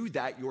wouldn't do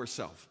that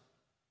yourself.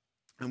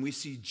 And we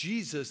see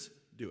Jesus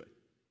do it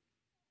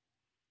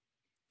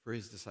for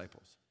his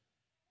disciples.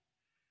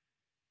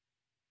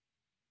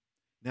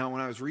 Now, when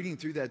I was reading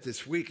through that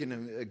this week,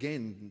 and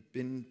again,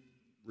 been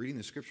reading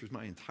the scriptures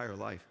my entire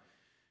life,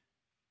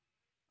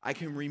 I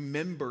can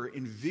remember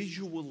and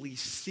visually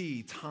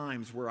see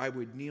times where I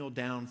would kneel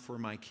down for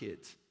my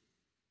kids.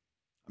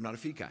 I'm not a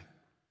feet guy.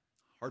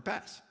 Hard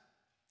pass.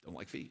 Don't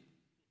like feet.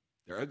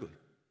 They're ugly.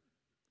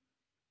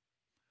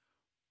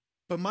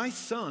 But my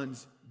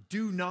sons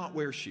do not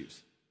wear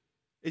shoes.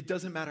 It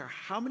doesn't matter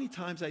how many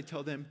times I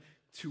tell them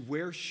to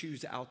wear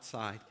shoes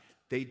outside,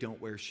 they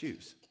don't wear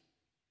shoes.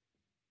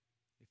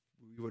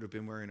 If we would have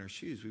been wearing our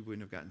shoes, we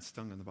wouldn't have gotten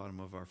stung on the bottom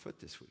of our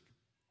foot this week.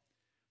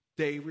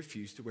 They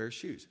refuse to wear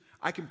shoes.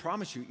 I can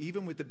promise you,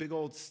 even with the big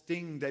old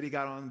sting that he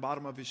got on the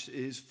bottom of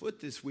his foot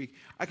this week,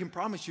 I can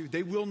promise you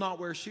they will not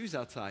wear shoes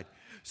outside.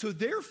 So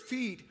their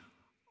feet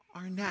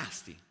are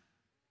nasty.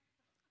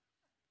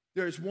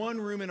 There's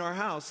one room in our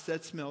house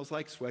that smells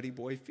like sweaty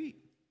boy feet.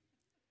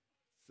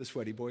 It's the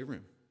sweaty boy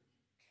room.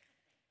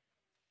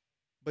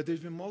 But there's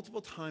been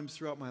multiple times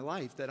throughout my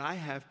life that I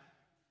have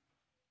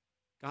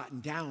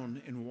gotten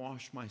down and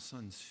washed my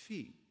son's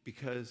feet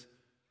because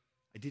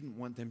I didn't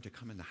want them to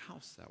come in the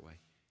house that way.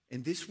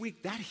 And this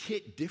week, that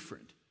hit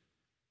different.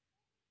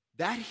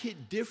 That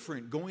hit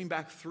different going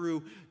back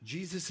through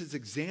Jesus'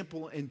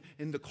 example and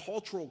in the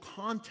cultural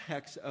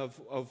context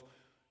of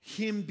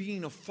him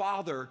being a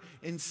father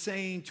and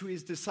saying to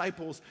his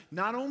disciples,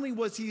 not only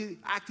was he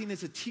acting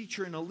as a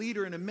teacher and a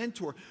leader and a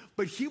mentor,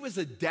 but he was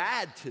a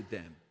dad to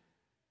them.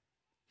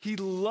 He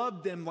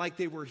loved them like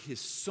they were his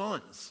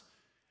sons.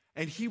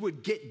 And he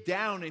would get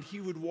down and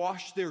he would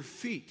wash their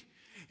feet.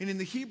 And in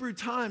the Hebrew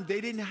time, they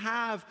didn't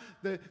have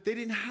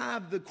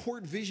the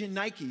Court Vision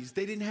Nikes.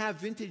 They didn't have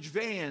vintage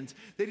Vans.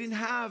 They didn't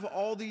have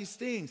all these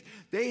things.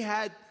 They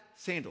had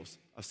sandals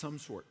of some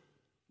sort,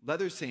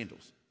 leather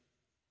sandals.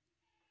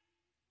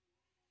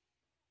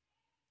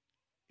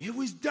 It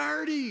was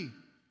dirty.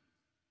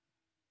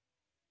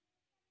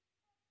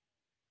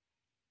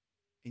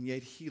 And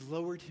yet he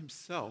lowered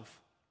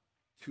himself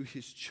to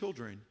his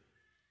children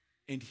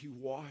and he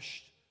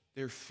washed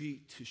their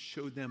feet to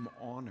show them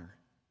honor.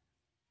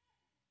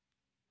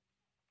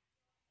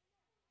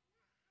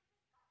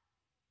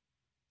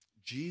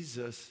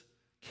 Jesus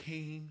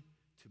came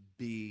to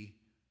be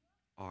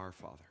our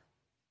Father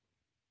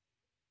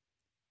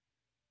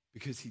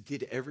because he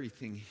did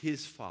everything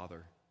his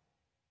Father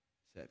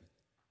said.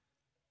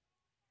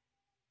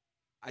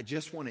 I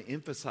just want to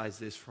emphasize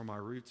this for my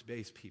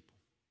roots-based people.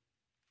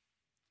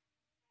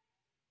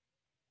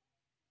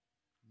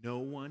 No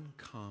one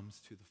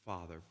comes to the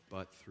Father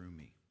but through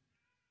me.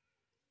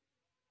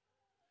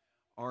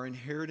 Our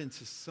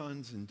inheritance as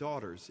sons and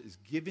daughters is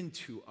given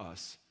to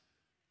us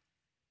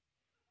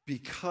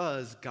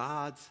because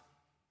God's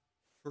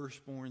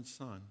firstborn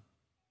son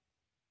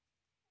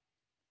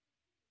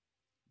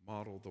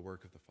modeled the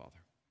work of the Father.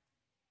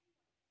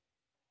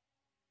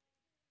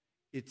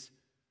 It's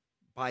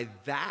by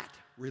that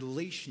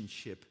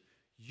relationship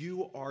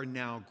you are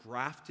now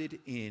grafted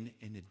in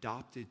and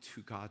adopted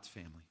to God's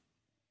family.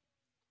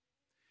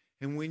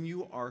 And when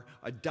you are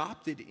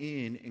adopted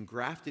in and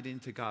grafted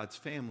into God's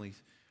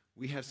families,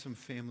 we have some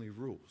family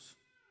rules.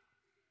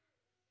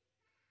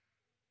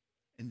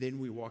 And then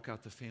we walk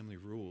out the family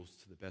rules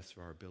to the best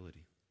of our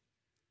ability.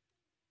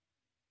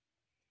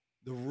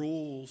 The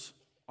rules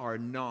are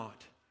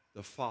not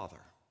the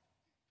Father.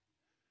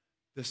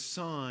 The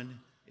Son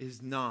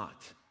is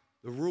not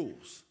the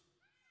rules.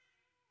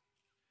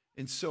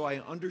 And so I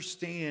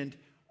understand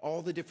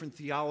all the different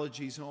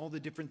theologies and all the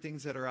different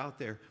things that are out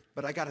there,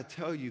 but I got to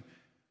tell you,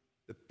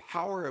 the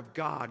power of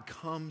God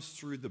comes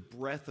through the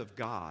breath of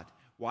God.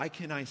 Why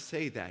can I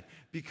say that?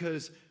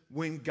 Because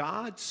when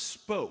God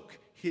spoke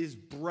his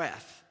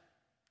breath,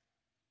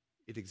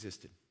 it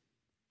existed.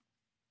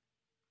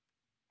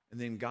 And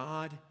then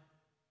God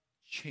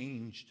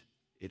changed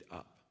it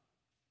up.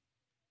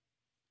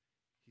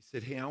 He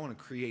said, hey, I want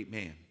to create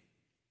man.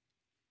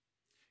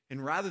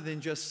 And rather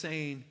than just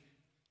saying,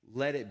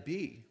 let it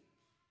be,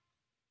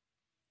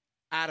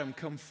 Adam,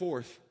 come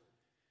forth,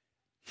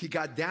 he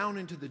got down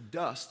into the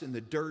dust and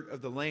the dirt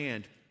of the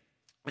land,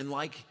 and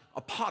like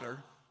a potter,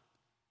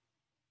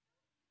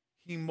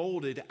 he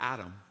molded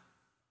Adam.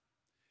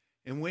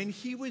 And when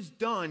he was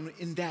done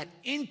in that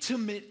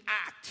intimate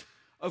act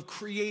of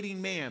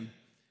creating man,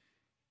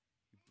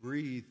 he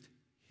breathed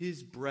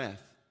his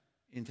breath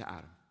into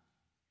Adam.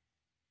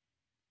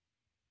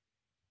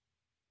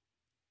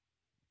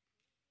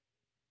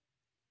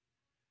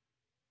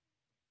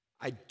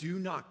 I do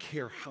not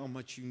care how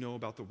much you know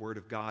about the Word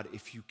of God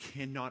if you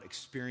cannot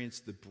experience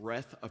the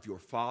breath of your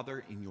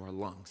Father in your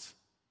lungs.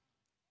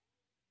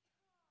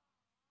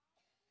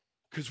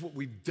 Because what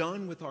we've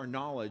done with our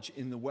knowledge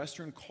in the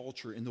Western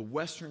culture, in the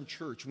Western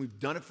church, and we've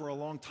done it for a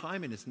long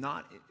time, and it's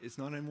not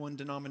in one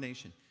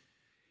denomination.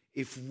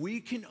 If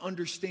we can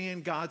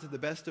understand God to the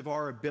best of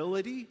our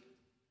ability,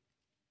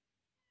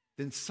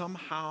 then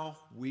somehow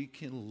we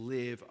can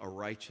live a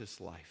righteous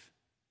life.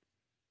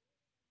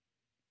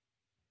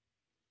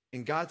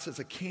 And God says,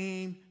 I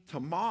came to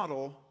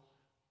model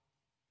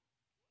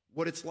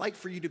what it's like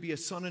for you to be a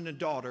son and a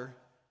daughter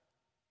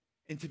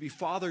and to be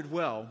fathered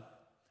well,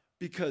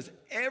 because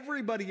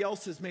everybody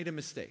else has made a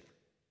mistake.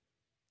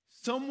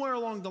 Somewhere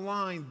along the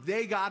line,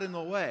 they got in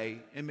the way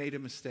and made a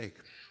mistake.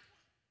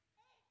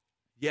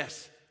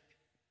 Yes.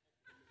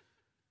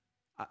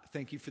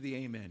 Thank you for the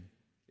amen.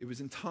 It was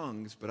in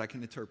tongues, but I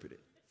can interpret it.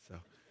 So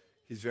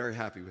he's very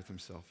happy with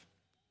himself.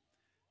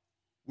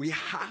 We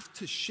have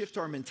to shift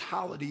our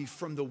mentality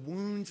from the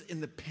wounds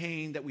and the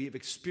pain that we have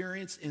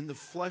experienced in the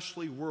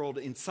fleshly world,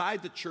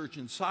 inside the church,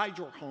 inside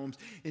your homes,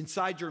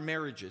 inside your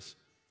marriages.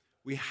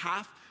 We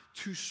have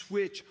to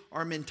switch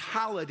our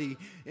mentality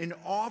and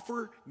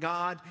offer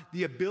God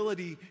the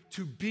ability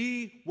to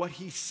be what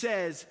he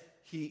says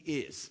he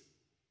is.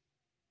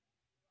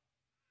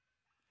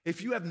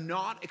 If you have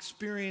not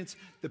experienced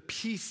the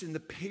peace and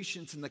the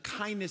patience and the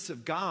kindness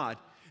of God,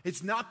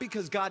 it's not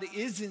because God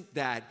isn't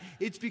that.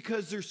 It's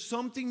because there's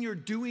something you're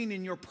doing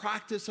in your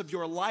practice of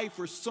your life,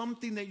 or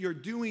something that you're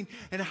doing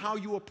and how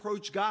you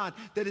approach God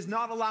that is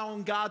not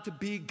allowing God to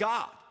be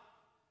God.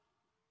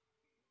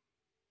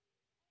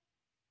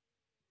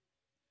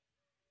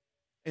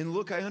 And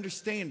look, I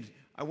understand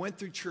I went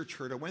through church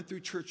hurt. I went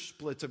through church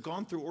splits. I've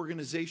gone through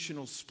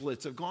organizational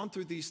splits. I've gone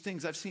through these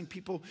things. I've seen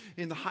people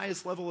in the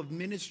highest level of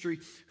ministry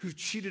who've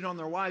cheated on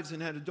their wives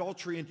and had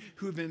adultery and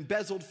who have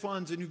embezzled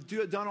funds and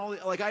who've done all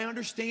that. Like, I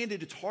understand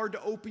it. It's hard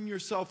to open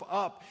yourself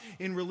up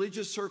in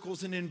religious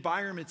circles and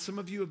environments. Some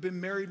of you have been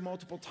married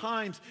multiple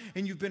times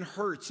and you've been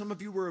hurt. Some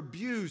of you were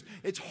abused.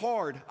 It's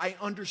hard. I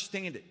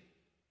understand it.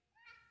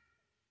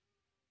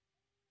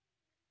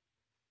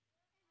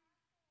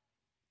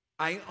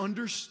 I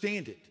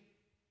understand it.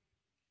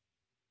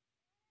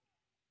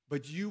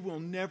 But you will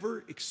never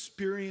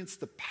experience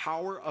the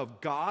power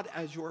of God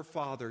as your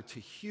Father to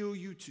heal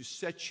you, to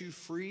set you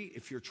free,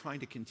 if you're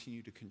trying to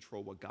continue to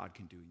control what God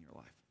can do in your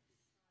life.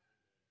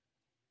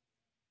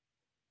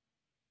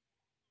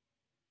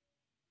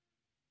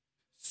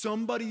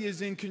 Somebody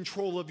is in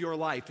control of your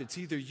life. It's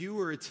either you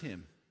or it's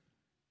him.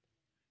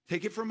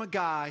 Take it from a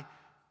guy,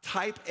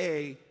 type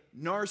A,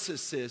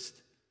 narcissist,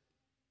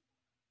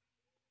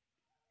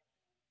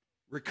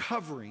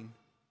 recovering.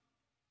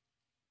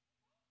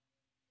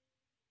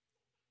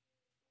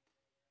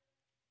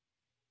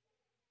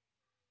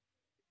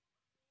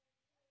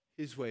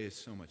 His way is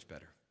so much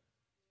better.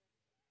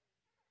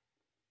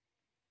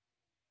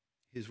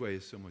 His way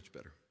is so much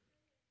better.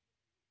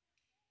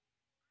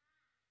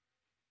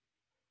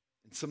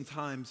 And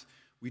sometimes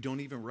we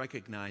don't even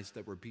recognize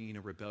that we're being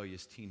a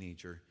rebellious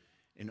teenager,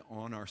 and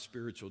on our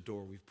spiritual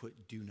door we've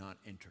put "do not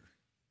enter"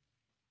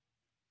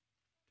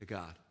 to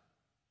God.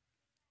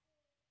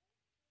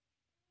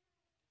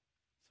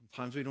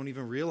 Sometimes we don't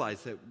even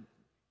realize that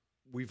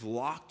we've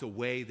locked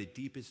away the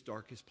deepest,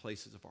 darkest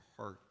places of our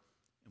heart,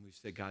 and we've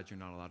said, "God, you're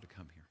not allowed to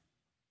come here."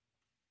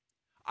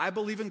 I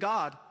believe in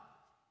God.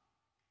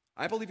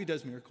 I believe he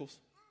does miracles.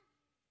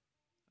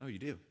 Oh, you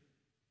do?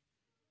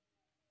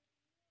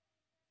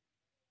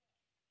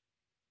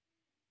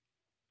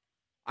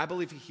 I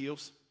believe he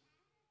heals.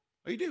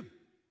 Oh, you do?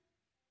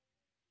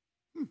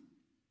 Have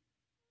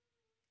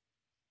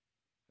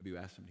you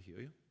asked him to heal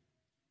you?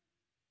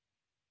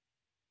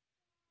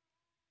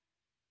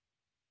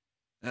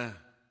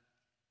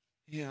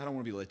 Yeah, I don't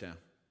want to be let down.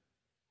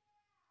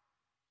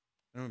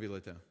 I don't want to be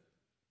let down.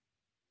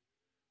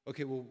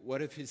 Okay, well,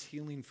 what if his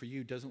healing for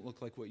you doesn't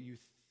look like what you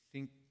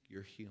think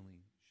your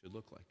healing should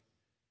look like?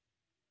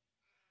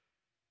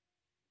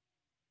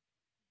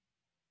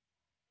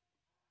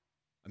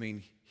 I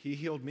mean, he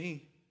healed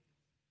me.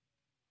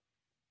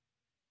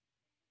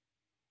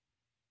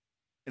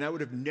 And I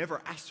would have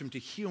never asked him to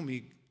heal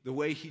me the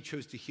way he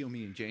chose to heal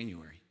me in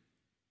January.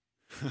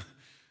 I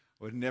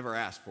would have never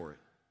asked for it,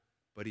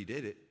 but he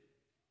did it.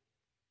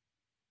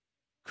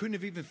 Couldn't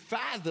have even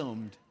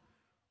fathomed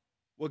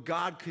what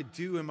God could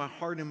do in my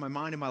heart, in my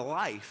mind, in my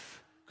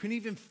life. Couldn't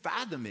even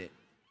fathom it.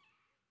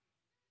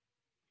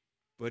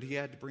 But he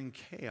had to bring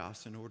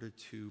chaos in order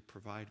to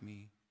provide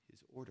me his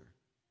order.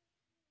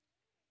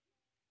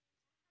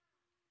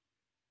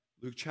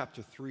 Luke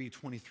chapter 3,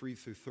 23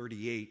 through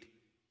 38,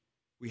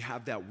 we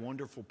have that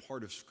wonderful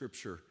part of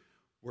Scripture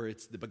where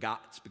it's the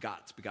begots.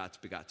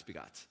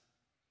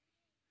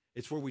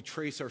 It's where we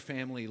trace our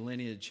family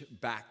lineage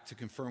back to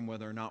confirm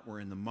whether or not we're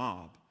in the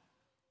mob,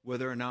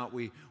 whether or not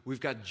we've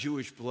got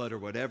Jewish blood or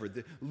whatever.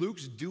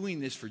 Luke's doing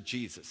this for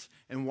Jesus.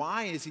 And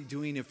why is he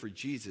doing it for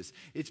Jesus?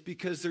 It's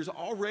because there's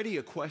already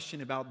a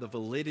question about the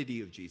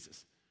validity of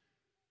Jesus.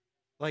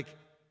 Like,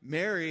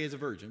 Mary is a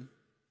virgin.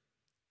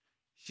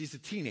 She's a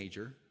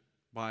teenager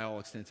by all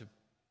extensive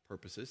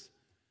purposes.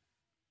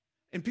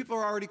 And people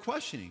are already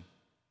questioning.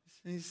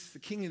 He's the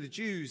king of the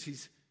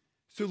Jews.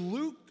 So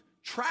Luke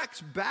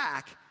tracks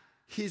back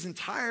his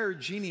entire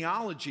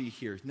genealogy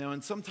here. Now,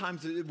 and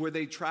sometimes where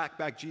they track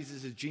back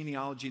Jesus'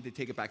 genealogy, they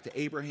take it back to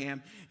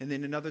Abraham. And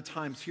then in other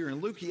times here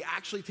in Luke, he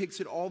actually takes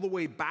it all the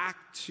way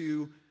back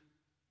to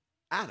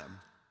Adam.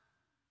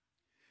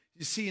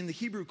 You see, in the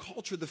Hebrew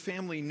culture, the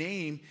family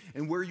name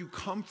and where you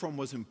come from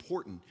was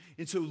important.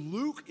 And so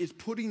Luke is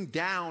putting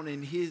down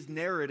in his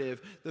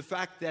narrative the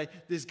fact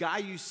that this guy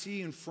you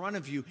see in front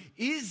of you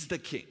is the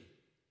king.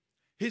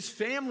 His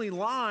family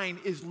line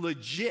is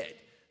legit.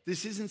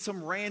 This isn't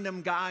some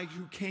random guy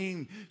who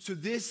came. So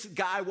this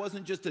guy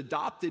wasn't just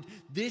adopted.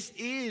 This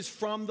is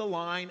from the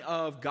line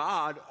of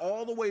God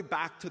all the way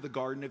back to the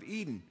Garden of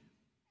Eden.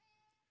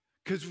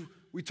 Because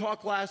we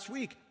talked last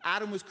week,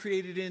 Adam was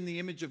created in the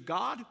image of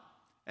God,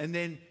 and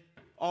then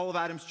all of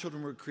Adam's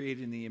children were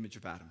created in the image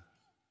of Adam.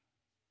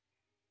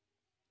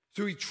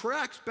 So he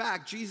tracks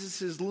back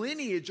Jesus'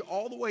 lineage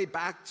all the way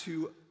back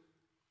to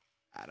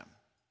Adam.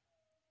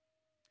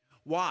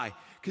 Why?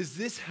 Because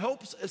this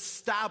helps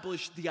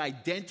establish the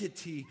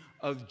identity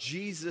of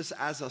Jesus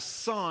as a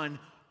son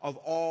of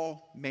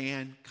all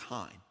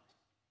mankind.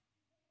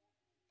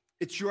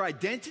 It's your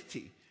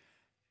identity.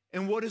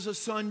 And what does a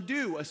son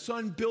do? A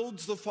son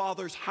builds the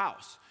father's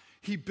house.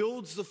 He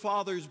builds the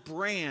Father's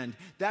brand.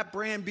 That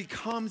brand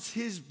becomes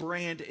his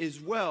brand as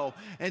well.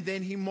 And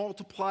then he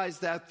multiplies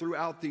that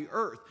throughout the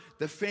earth,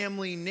 the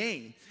family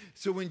name.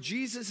 So when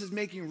Jesus is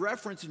making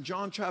reference in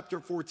John chapter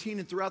 14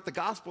 and throughout the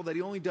gospel that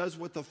he only does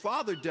what the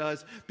Father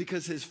does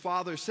because his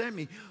Father sent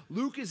me,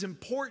 Luke is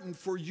important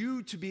for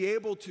you to be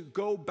able to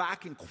go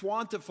back and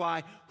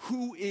quantify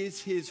who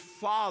is his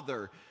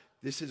Father.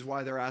 This is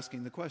why they're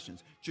asking the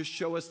questions. Just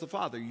show us the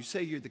Father. You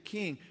say you're the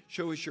king,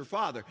 show us your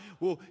Father.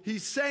 Well,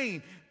 he's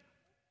saying,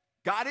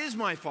 God is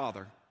my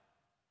Father.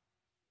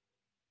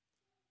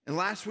 And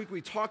last week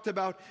we talked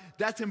about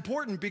that's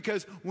important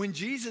because when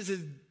Jesus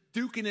is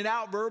duking it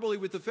out verbally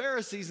with the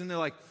Pharisees and they're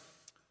like,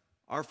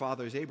 our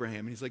father is Abraham.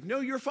 And he's like, no,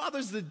 your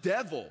father's the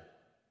devil.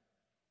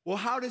 Well,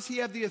 how does he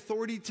have the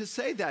authority to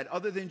say that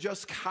other than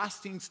just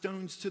casting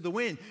stones to the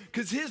wind?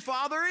 Because his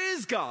father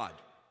is God.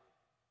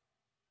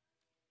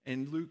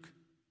 And Luke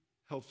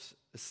helps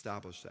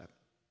establish that.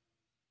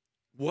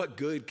 What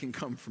good can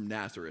come from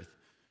Nazareth?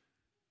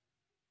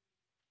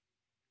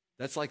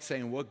 That's like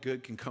saying, what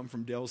good can come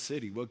from Dell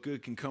City? What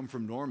good can come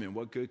from Norman?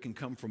 What good can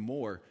come from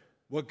Moore?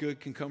 What good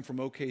can come from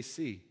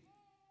OKC?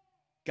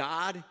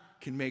 God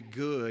can make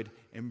good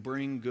and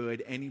bring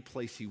good any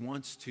place he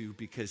wants to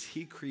because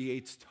he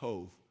creates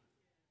Tov.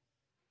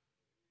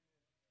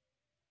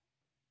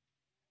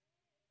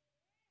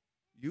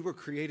 You were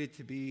created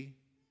to be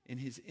in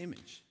his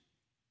image.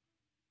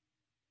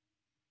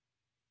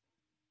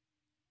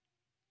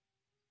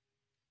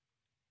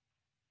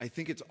 I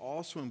think it's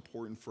also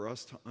important for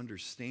us to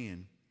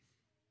understand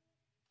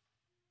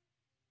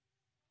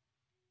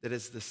that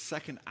as the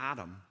second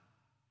Adam,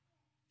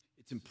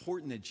 it's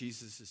important that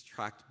Jesus is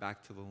tracked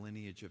back to the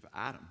lineage of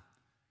Adam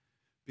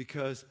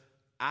because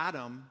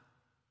Adam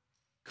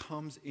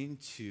comes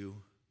into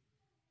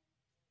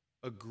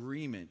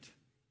agreement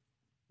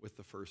with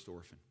the first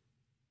orphan.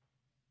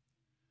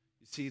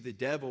 You see, the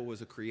devil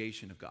was a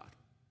creation of God.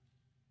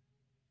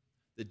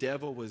 The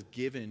devil was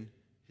given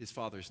his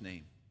father's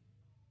name.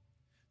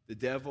 The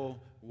devil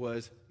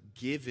was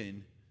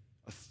given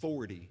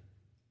authority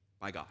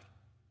by God.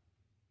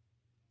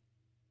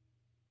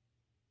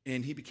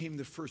 And he became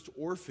the first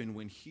orphan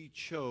when he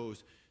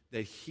chose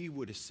that he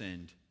would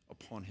ascend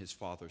upon his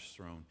father's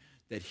throne,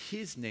 that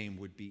his name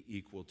would be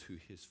equal to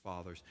his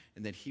father's,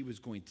 and that he was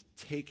going to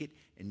take it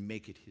and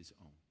make it his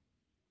own.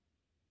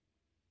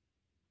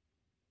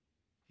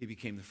 He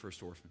became the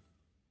first orphan.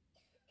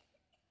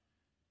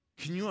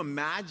 Can you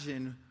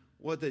imagine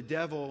what the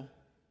devil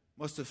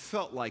must have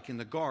felt like in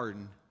the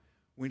garden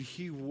when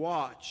he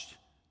watched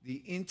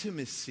the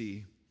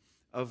intimacy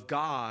of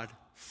God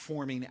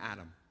forming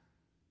Adam?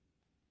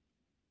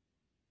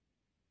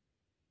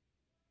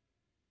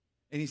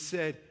 And he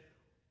said,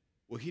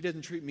 well, he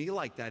doesn't treat me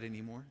like that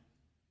anymore.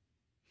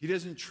 He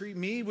doesn't treat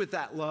me with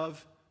that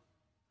love.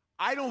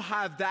 I don't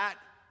have that.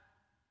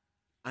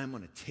 I'm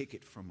going to take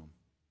it from him.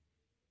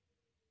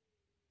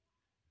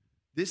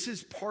 This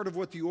is part of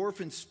what the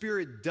orphan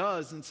spirit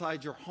does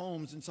inside your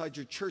homes, inside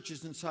your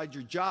churches, inside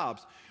your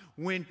jobs.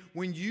 When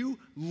you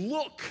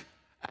look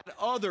at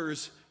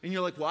others and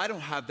you're like, well, I don't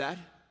have that.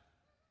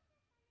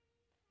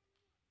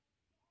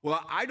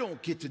 Well, I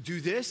don't get to do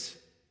this.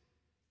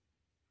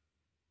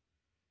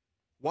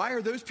 Why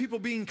are those people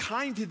being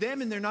kind to them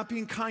and they're not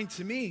being kind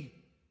to me?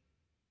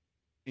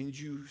 And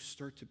you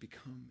start to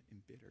become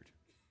embittered,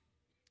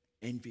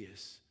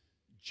 envious,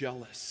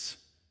 jealous.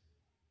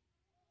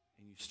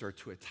 And you start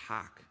to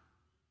attack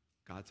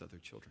God's other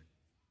children.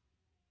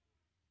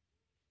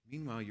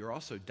 Meanwhile, you're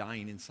also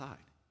dying inside.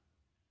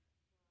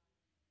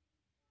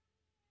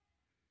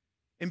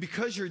 And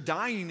because you're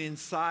dying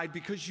inside,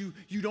 because you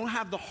don't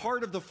have the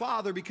heart of the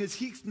Father, because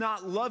he's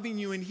not loving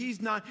you and he's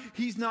not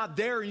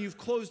there and you've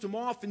closed him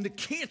off and the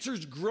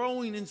cancer's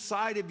growing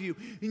inside of you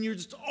and you're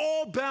just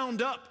all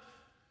bound up.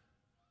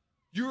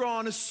 You're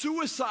on a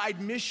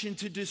suicide mission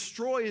to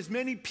destroy as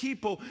many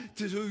people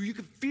so you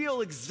can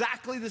feel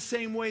exactly the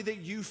same way that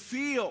you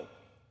feel.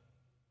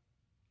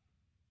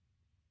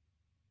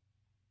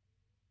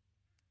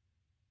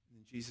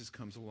 And Jesus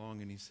comes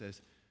along and he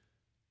says,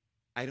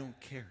 I don't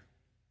care.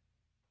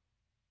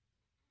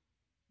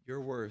 Your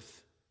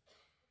worth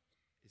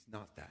is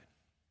not that.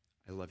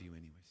 I love you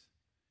anyways.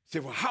 You say,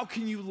 well, how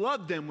can you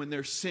love them when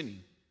they're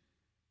sinning?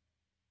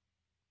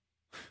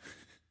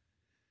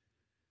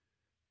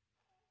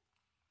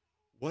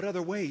 What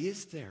other way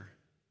is there?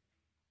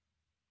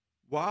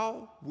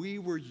 While we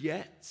were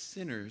yet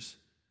sinners,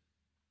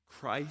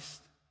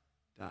 Christ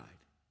died.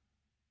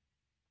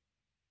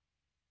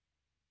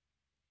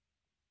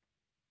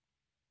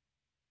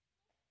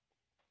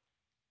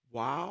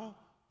 While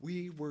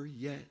we were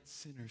yet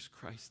sinners,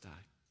 Christ died.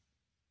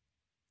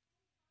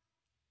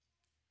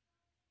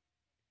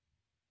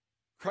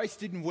 Christ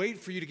didn't wait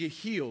for you to get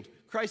healed.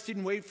 Christ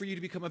didn't wait for you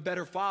to become a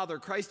better father.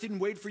 Christ didn't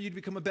wait for you to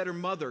become a better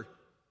mother.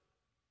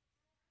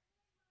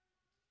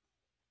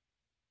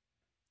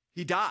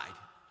 He died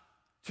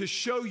to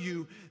show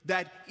you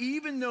that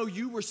even though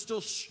you were still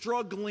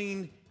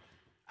struggling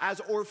as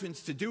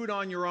orphans to do it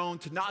on your own,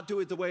 to not do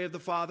it the way of the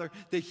Father,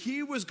 that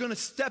he was going to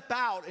step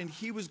out and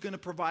he was going to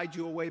provide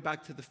you a way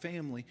back to the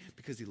family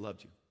because he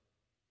loved you.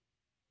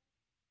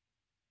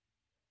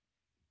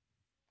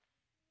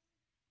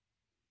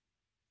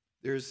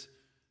 There's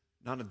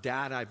not a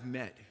dad I've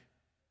met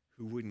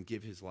who wouldn't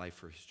give his life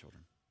for his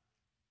children.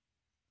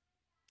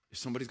 If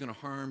somebody's going to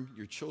harm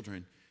your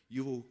children,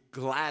 you will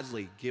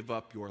gladly give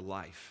up your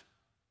life.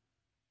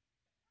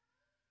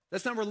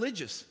 That's not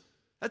religious.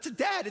 That's a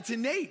dad. It's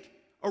innate.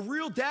 A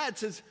real dad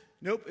says,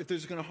 nope, if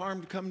there's going to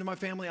harm to come to my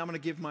family, I'm going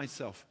to give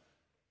myself.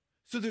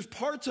 So there's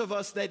parts of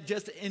us that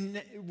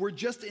we're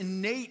just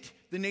innate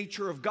the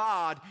nature of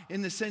God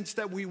in the sense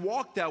that we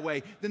walk that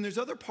way. Then there's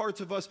other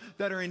parts of us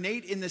that are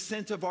innate in the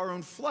sense of our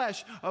own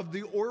flesh, of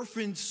the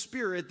orphan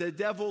spirit, the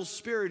devil's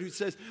spirit who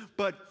says,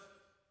 but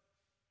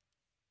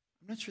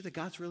I'm not sure that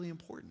God's really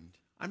important.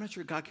 I'm not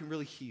sure God can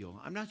really heal.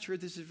 I'm not sure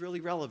this is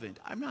really relevant.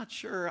 I'm not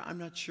sure.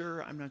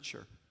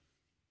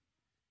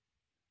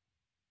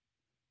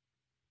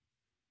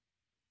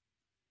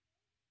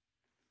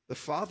 The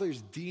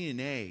Father's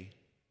DNA,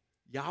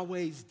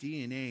 Yahweh's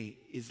DNA,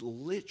 is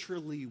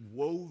literally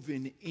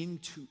woven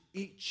into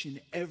each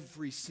and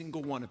every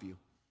single one of you.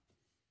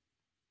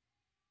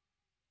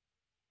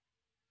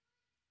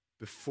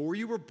 Before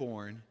you were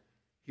born,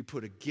 he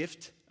put a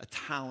gift, a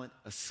talent,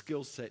 a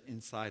skill set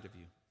inside of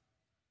you.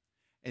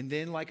 And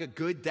then, like a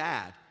good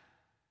dad,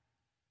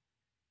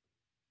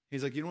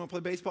 he's like, you don't want to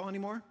play baseball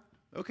anymore?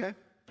 Okay.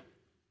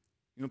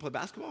 You want to play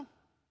basketball?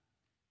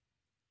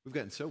 We've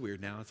gotten so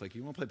weird now. It's like,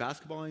 you want to play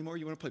basketball anymore?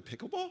 You want to play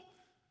pickleball?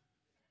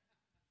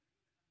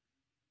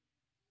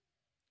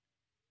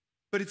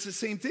 But it's the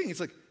same thing. It's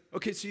like,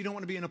 okay, so you don't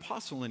want to be an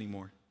apostle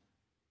anymore.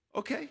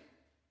 Okay.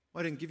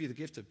 Well, I didn't give you the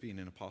gift of being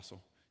an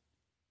apostle.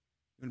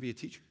 You want to be a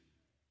teacher?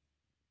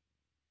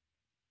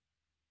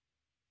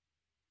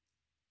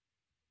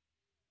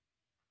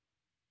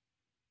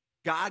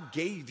 God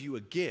gave you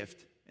a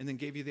gift and then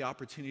gave you the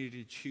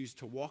opportunity to choose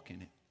to walk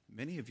in it.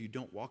 Many of you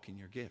don't walk in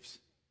your gifts.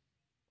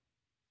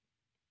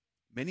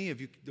 Many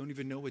of you don't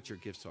even know what your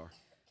gifts are.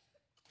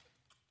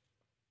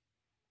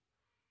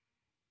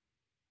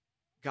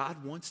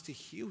 God wants to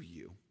heal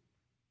you.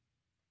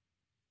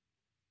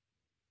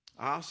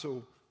 I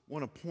also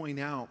want to point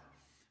out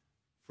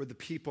for the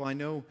people, I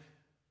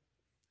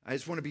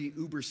just want to be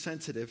uber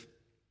sensitive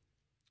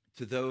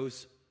to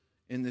those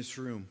in this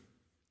room.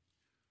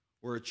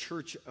 We're a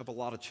church of a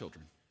lot of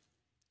children.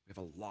 We have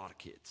a lot of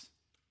kids.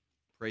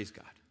 Praise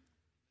God.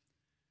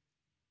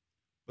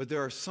 But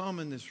there are some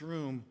in this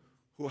room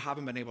who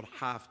haven't been able to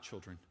have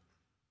children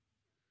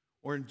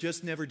or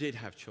just never did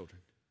have children.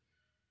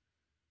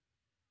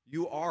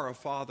 You are a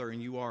father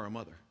and you are a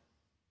mother.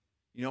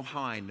 You know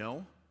how I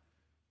know?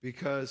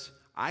 Because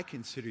I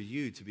consider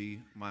you to be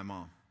my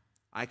mom.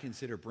 I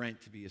consider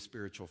Brent to be a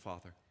spiritual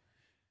father.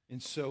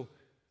 And so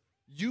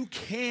you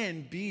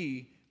can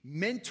be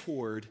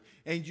mentored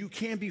and you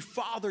can be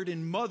fathered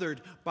and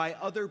mothered by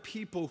other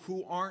people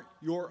who aren't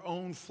your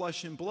own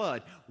flesh and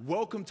blood.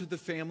 Welcome to the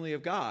family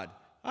of God.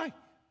 Hi.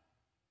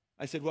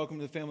 I said, welcome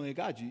to the family of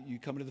God. You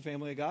coming to the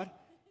family of God?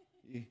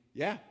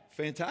 Yeah,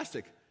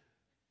 fantastic.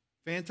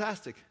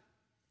 Fantastic.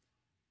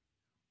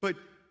 But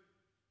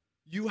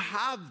you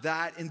have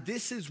that, and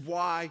this is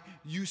why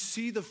you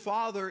see the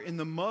father and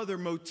the mother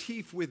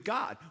motif with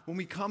God. When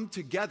we come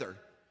together,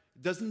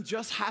 it doesn't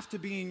just have to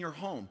be in your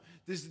home.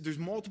 There's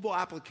multiple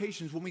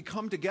applications. When we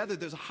come together,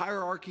 there's a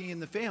hierarchy in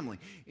the family.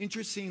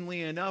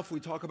 Interestingly enough, we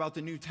talk about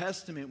the New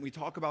Testament, we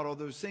talk about all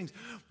those things,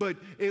 but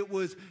it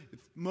was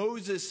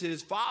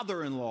Moses'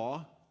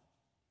 father-in-law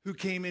who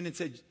came in and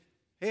said,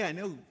 hey, I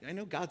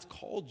know God's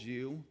called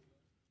you,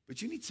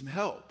 but you need some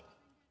help.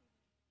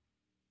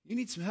 You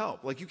need some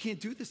help. Like, you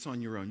can't do this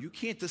on your own. You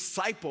can't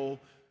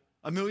disciple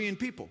 1 million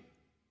people.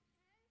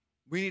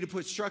 We need to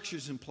put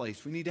structures in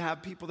place. We need to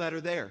have people that are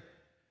there.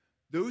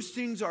 Those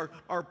things are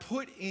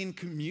put in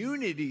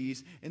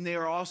communities, and they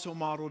are also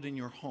modeled in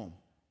your home.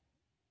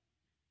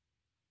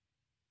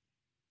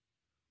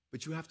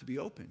 But you have to be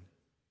open.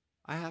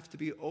 I have to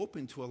be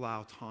open to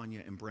allow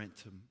Tanya and Brent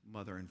to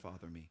mother and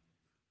father me.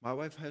 My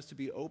wife has to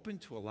be open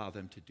to allow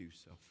them to do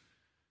so.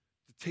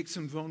 It takes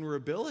some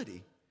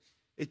vulnerability.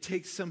 It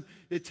takes some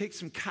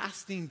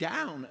casting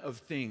down of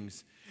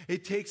things.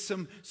 It takes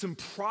some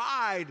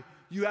pride.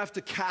 You have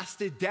to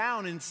cast it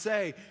down and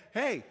say,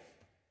 hey,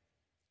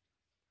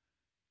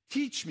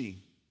 teach me.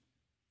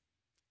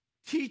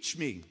 Teach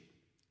me.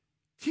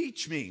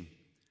 Teach me.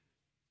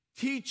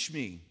 Teach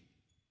me.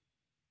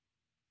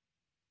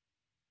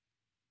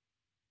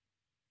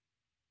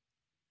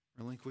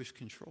 Relinquish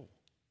control.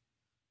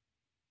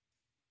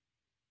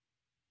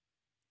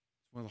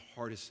 It's one of the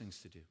hardest things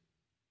to do.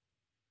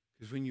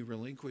 Because when you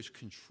relinquish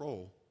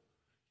control,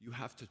 you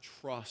have to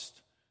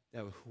trust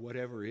that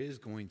whatever is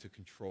going to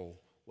control,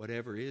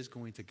 whatever is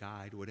going to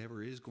guide,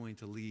 whatever is going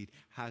to lead,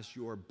 has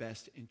your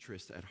best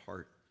interest at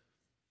heart.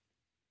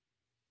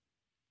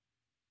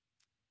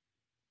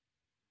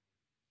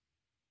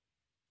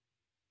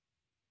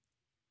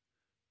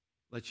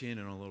 Let you in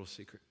on a little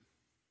secret.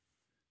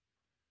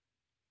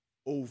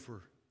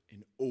 Over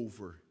and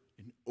over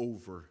and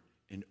over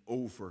and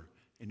over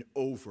and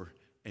over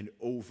and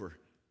over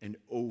and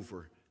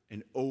over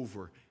and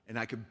over. And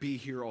I could be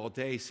here all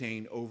day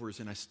saying overs,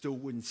 and I still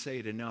wouldn't say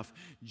it enough.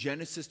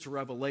 Genesis to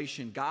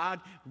Revelation, God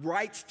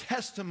writes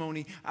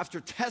testimony after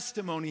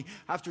testimony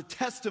after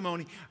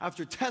testimony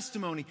after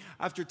testimony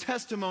after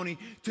testimony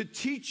to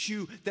teach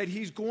you that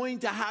he's going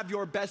to have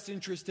your best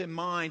interest in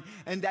mind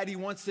and that he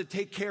wants to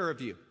take care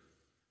of you.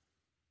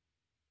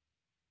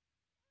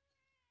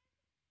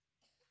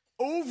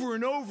 Over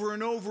and over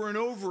and over and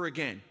over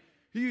again.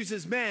 He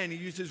uses men, he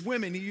uses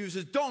women, he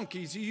uses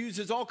donkeys, he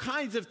uses all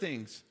kinds of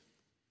things.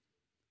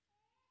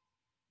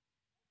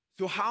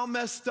 So how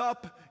messed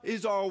up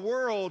is our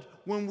world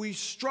when we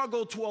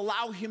struggle to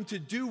allow him to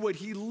do what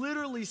he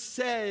literally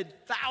said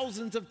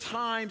thousands of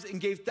times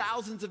and gave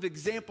thousands of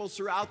examples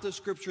throughout the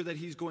scripture that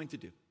he's going to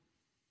do?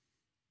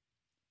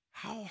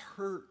 How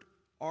hurt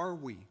are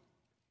we?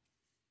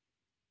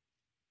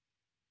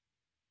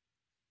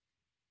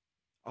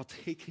 I'll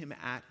take him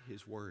at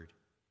his word.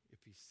 If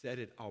he said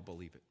it, I'll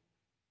believe it.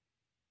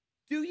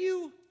 Do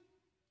you?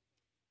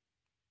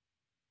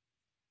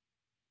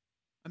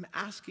 I'm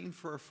asking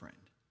for a friend.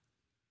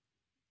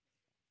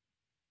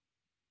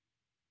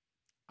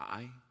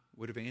 I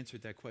would have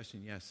answered that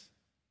question, yes.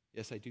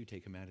 Yes, I do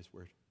take him at his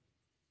word.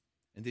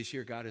 And this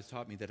year, God has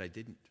taught me that I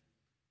didn't.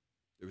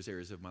 There was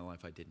areas of my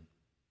life I didn't.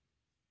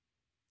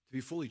 To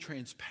be fully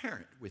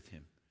transparent with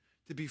him.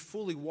 To be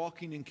fully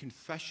walking in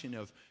confession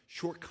of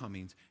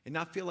shortcomings and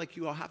not feel like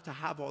you all have to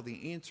have all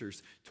the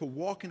answers. To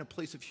walk in a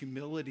place of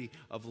humility,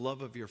 of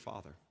love of your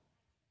Father.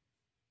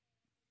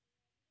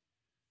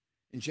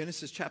 In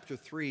Genesis chapter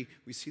 3,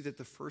 we see that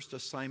the first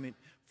assignment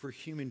for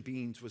human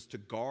beings was to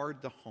guard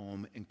the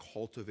home and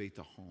cultivate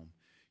the home.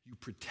 You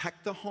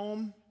protect the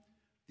home,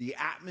 the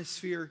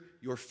atmosphere,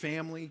 your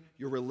family,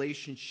 your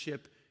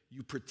relationship,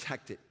 you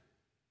protect it.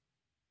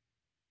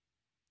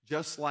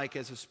 Just like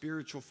as a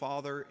spiritual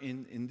father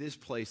in this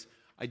place,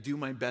 I do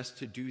my best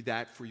to do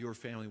that for your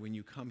family when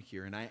you come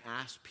here. And I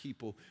ask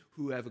people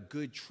who have a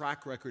good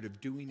track record of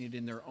doing it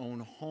in their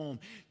own home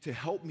to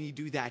help me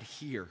do that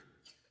here.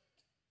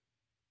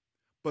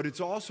 But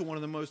it's also one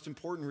of the most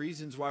important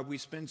reasons why we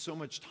spend so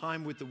much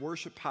time with the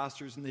worship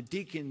pastors and the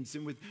deacons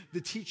and with the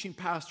teaching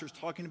pastors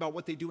talking about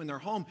what they do in their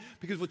home.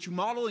 Because what you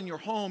model in your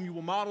home, you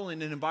will model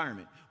in an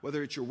environment,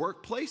 whether it's your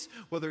workplace,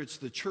 whether it's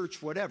the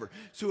church, whatever.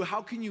 So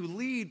how can you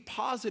lead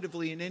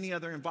positively in any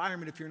other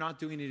environment if you're not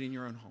doing it in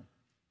your own home?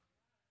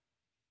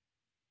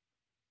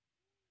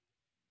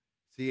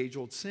 It's the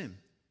age-old sin.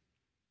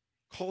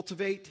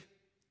 Cultivate,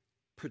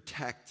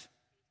 protect.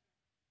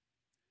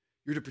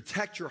 You're to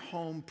protect your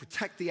home,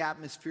 protect the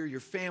atmosphere, your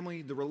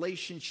family, the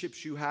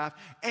relationships you have,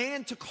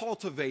 and to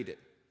cultivate it.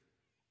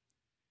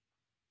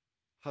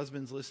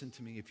 Husbands, listen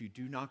to me. If you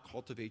do not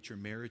cultivate your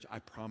marriage, I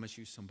promise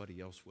you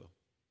somebody else will.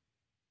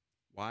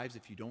 Wives,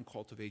 if you don't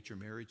cultivate your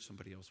marriage,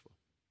 somebody else will.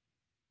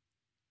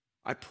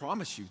 I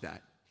promise you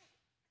that.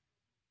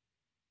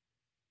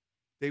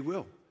 They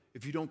will.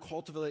 If you don't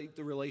cultivate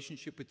the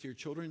relationship with your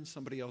children,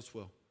 somebody else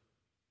will.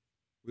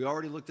 We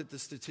already looked at the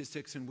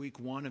statistics in week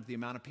 1 of the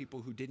amount of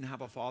people who didn't have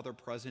a father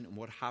present and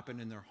what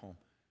happened in their home.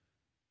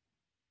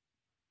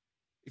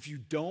 If you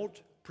don't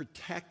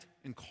protect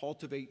and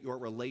cultivate your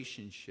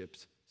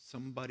relationships,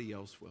 somebody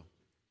else will.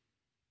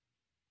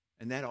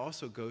 And that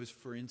also goes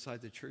for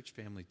inside the church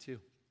family too.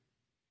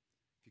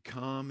 If you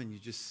come and you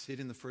just sit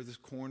in the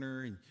furthest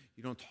corner and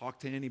you don't talk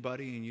to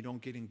anybody and you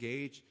don't get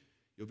engaged,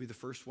 you'll be the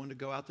first one to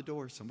go out the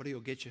door. Somebody will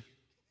get you.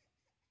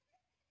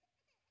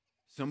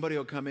 Somebody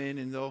will come in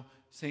and they'll,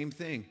 same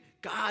thing.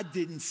 God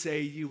didn't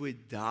say you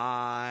would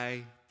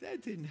die.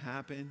 That didn't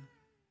happen.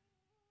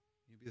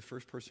 You'll be the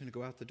first person to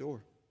go out the door.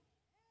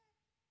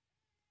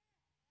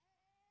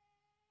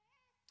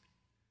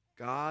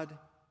 God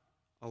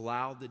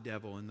allowed the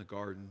devil in the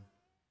garden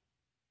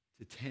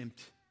to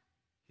tempt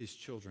his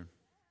children.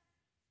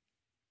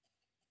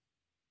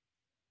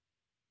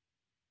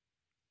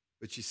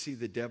 But you see,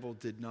 the devil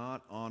did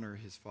not honor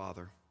his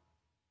father.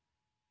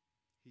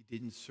 He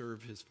didn't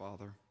serve his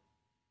father.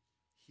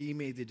 He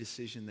made the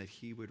decision that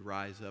he would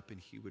rise up and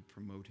he would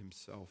promote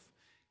himself,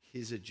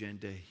 his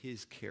agenda,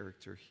 his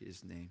character,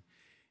 his name.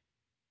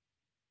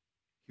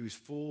 He was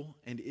full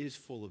and is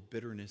full of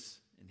bitterness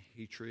and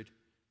hatred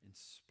and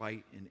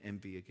spite and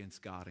envy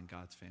against God and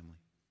God's family.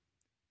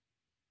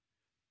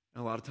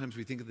 And a lot of times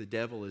we think of the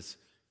devil as,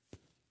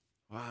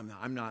 well,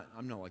 I'm not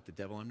like the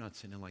devil. I'm not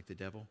sinning like the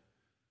devil.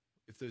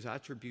 If those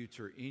attributes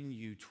are in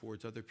you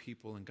towards other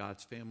people in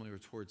God's family or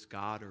towards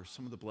God, or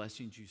some of the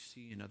blessings you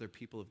see in other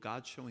people, if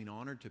God's showing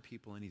honor to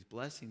people and he's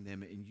blessing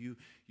them and you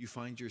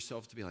find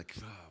yourself to be like,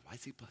 oh, why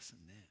is he blessing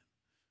them?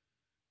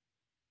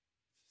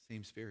 It's the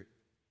same spirit,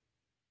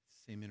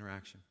 same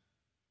interaction.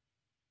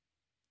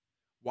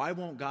 Why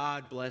won't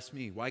God bless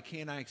me? Why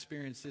can't I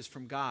experience this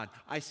from God?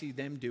 I see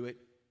them do it.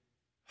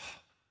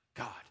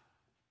 God,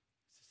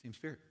 it's the same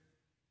spirit.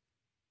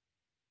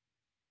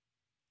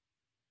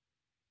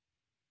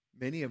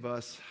 Many of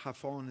us have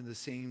fallen into the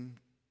same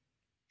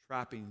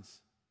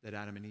trappings that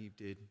Adam and Eve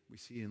did. We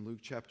see in Luke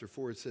chapter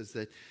 4, it says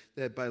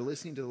that by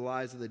listening to the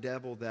lies of the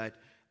devil, that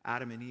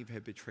Adam and Eve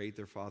had betrayed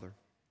their father.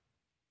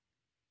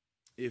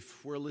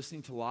 If we're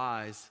listening to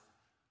lies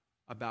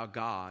about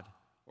God,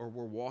 or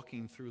we're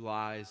walking through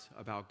lies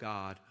about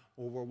God,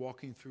 or we're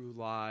walking through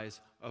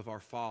lies of our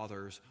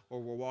fathers, or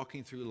we're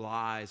walking through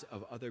lies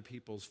of other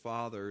people's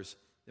fathers,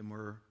 then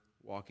we're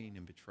walking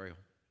in betrayal.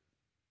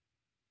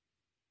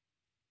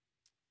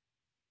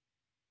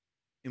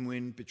 And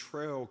when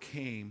betrayal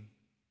came,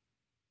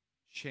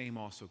 shame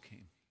also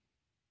came.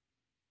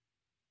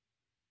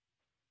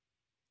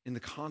 And the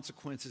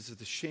consequences of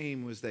the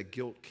shame was that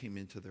guilt came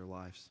into their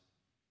lives.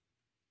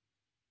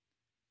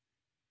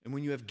 And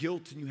when you have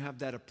guilt and you have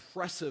that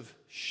oppressive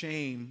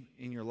shame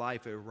in your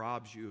life, it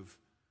robs you of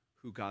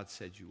who God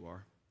said you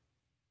are.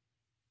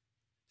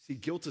 See,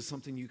 guilt is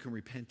something you can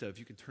repent of,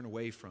 you can turn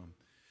away from.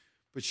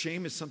 But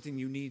shame is something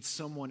you need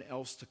someone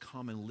else to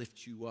come and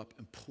lift you up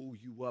and pull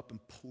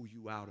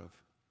you out of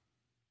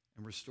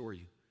and restore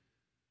you.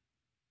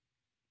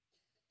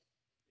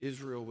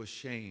 Israel was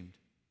shamed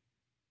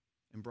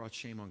and brought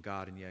shame on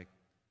God, and yet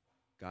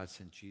God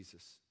sent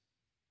Jesus.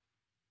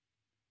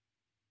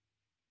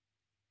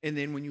 And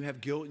then when you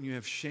have guilt and you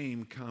have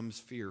shame comes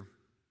fear.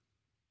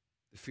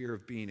 The fear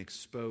of being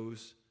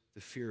exposed,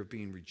 the fear of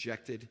being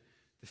rejected,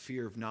 the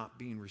fear of not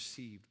being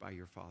received by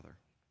your Father.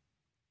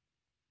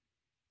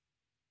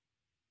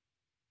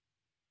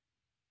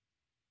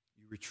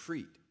 You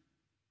retreat.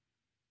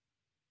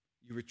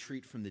 You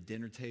retreat from the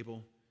dinner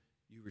table.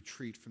 You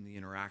retreat from the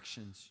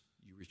interactions.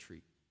 You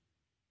retreat.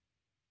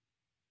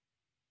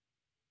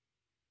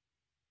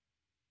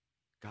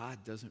 God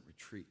doesn't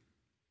retreat.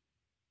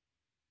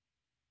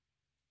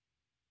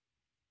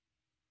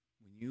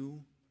 When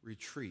you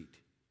retreat,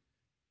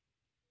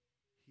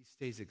 he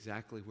stays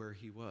exactly where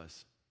he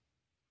was.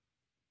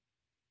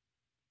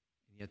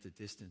 And yet the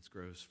distance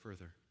grows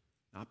further.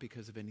 Not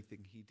because of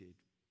anything he did,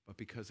 but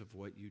because of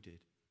what you did.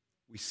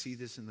 We see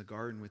this in the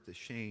garden with the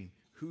shame.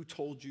 Who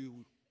told you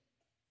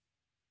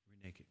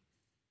we're naked?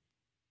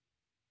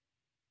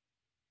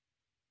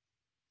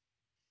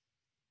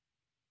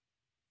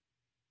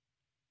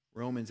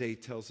 Romans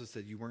 8 tells us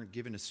that you weren't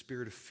given a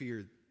spirit of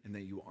fear and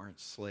that you aren't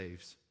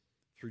slaves.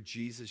 Through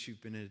Jesus,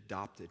 you've been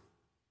adopted.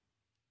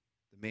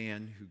 The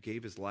man who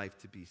gave his life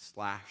to be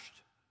slashed,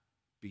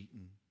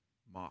 beaten,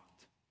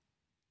 mocked,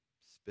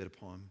 spit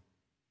upon,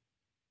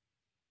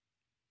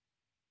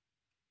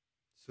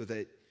 so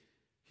that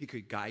he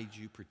could guide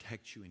you,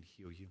 protect you, and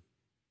heal you.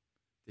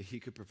 That he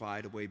could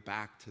provide a way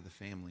back to the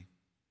family.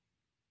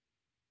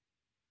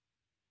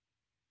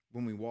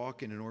 When we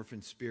walk in an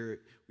orphan spirit,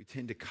 we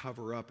tend to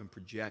cover up and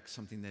project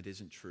something that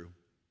isn't true.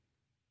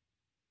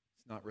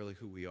 It's not really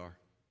who we are.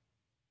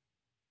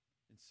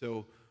 And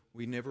so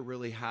we never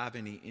really have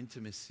any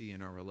intimacy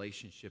in our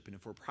relationship. And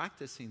if we're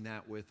practicing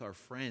that with our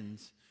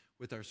friends,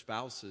 with our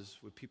spouses,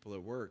 with people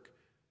at work,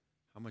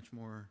 how much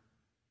more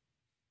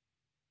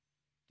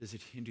does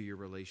it hinder your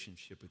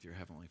relationship with your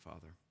Heavenly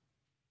Father?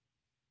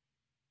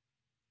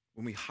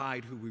 When we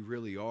hide who we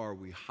really are,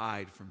 we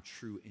hide from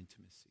true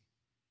intimacy.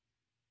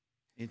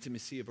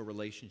 Intimacy of a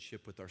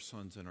relationship with our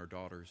sons and our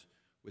daughters,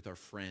 with our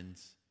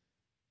friends.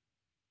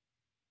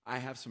 I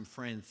have some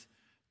friends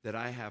that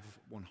I have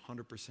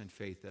 100%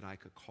 faith that I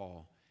could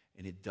call,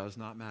 and it does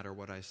not matter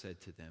what I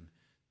said to them.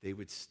 They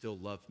would still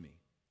love me,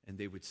 and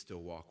they would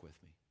still walk with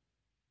me.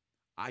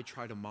 I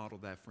try to model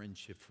that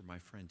friendship for my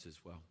friends as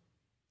well.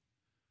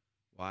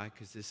 Why?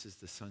 Because this is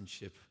the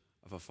sonship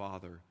of a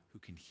father who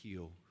can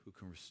heal, who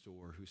can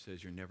restore, who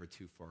says you're never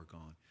too far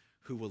gone,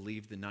 who will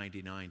leave the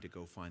 99 to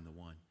go find the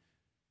one.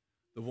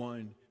 The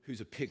one who's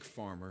a pig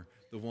farmer,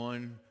 the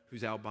one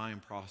who's out buying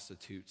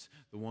prostitutes,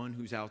 the one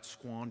who's out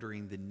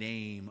squandering the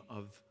name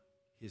of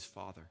his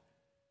father.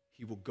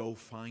 He will go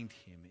find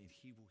him and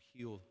he will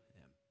heal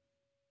him.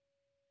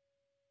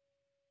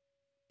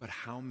 But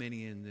how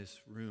many in this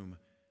room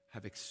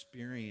have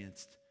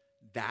experienced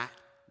that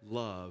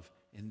love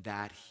and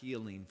that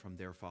healing from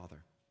their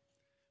father?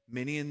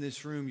 Many in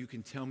this room, you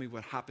can tell me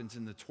what happens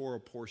in the Torah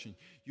portion.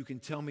 You can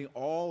tell me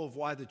all of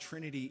why the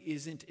Trinity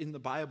isn't in the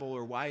Bible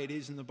or why it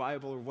is in the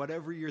Bible or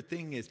whatever your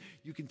thing is.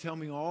 You can tell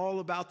me all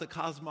about the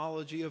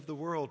cosmology of the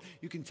world.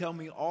 You can tell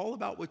me all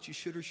about what you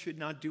should or should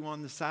not do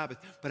on the Sabbath.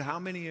 But how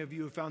many of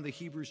you have found the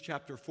Hebrews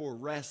chapter 4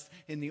 rest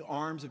in the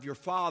arms of your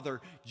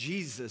Father,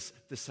 Jesus,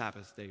 the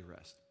Sabbath day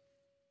rest?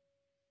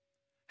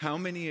 How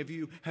many of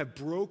you have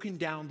broken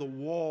down the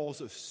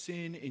walls of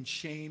sin and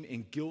shame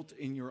and guilt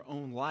in your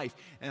own life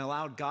and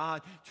allowed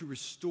God to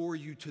restore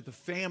you to the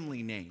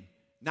family name?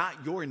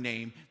 Not your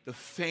name, the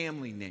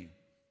family name.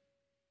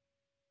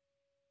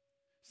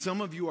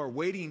 Some of you are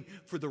waiting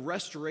for the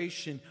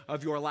restoration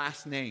of your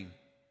last name.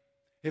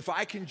 If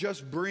I can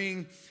just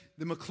bring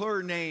the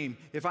McClure name,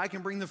 if I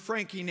can bring the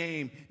Frankie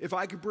name, if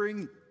I could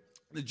bring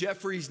the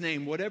Jeffries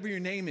name, whatever your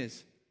name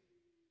is.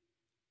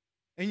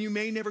 And you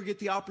may never get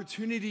the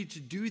opportunity to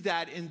do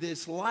that in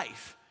this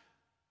life.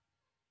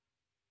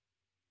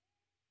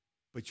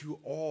 But you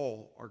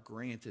all are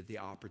granted the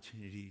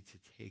opportunity to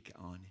take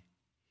on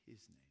his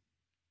name.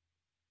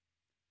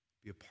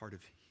 be a part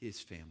of his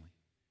family.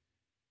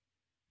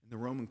 And the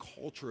Roman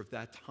culture of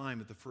that time,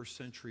 of the first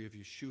century of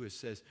Yeshua,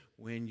 says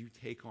when you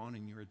take on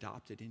and you're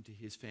adopted into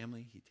his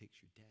family, he takes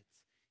your debts,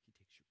 he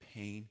takes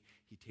your pain,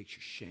 he takes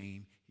your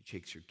shame, he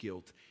takes your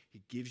guilt,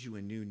 he gives you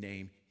a new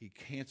name, he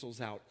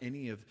cancels out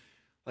any of,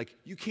 like,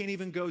 you can't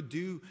even go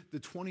do the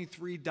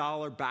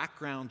 $23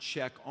 background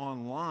check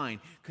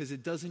online because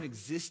it doesn't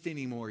exist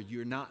anymore.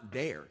 You're not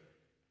there.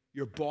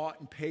 You're bought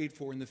and paid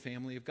for in the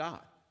family of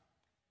God.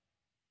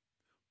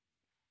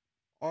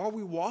 Are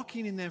we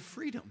walking in that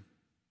freedom?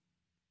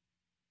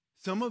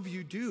 Some of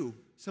you do,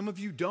 some of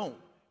you don't.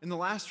 And the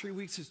last 3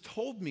 weeks has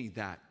told me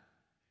that.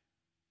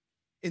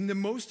 And the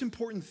most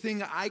important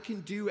thing I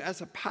can do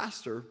as a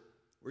pastor,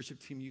 worship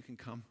team, you can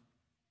come,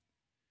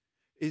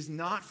 is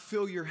not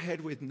fill your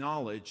head with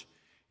knowledge.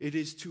 It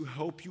is to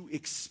help you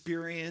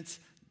experience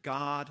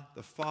God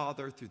the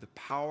Father through the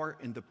power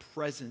and the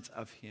presence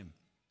of him.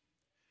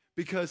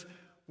 Because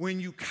when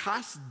you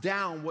cast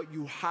down what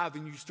you have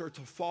and you start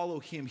to follow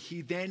him,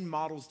 he then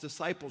models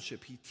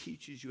discipleship. He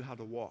teaches you how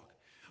to walk.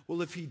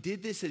 Well, if he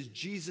did this as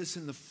Jesus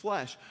in the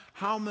flesh,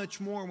 how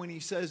much more when he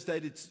says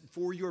that it's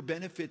for your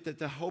benefit that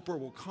the helper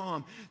will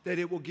come, that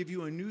it will give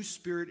you a new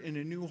spirit and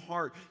a new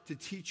heart to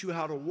teach you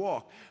how to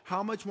walk?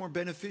 How much more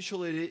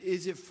beneficial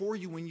is it for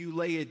you when you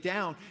lay it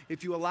down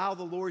if you allow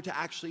the Lord to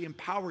actually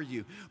empower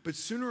you? But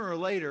sooner or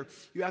later,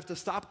 you have to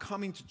stop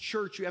coming to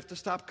church. You have to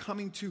stop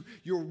coming to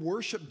your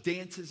worship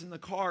dances in the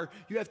car.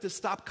 You have to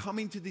stop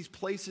coming to these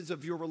places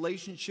of your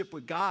relationship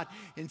with God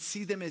and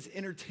see them as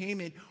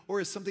entertainment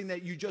or as something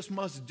that you just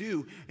must do.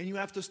 And you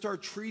have to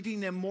start treating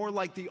them more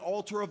like the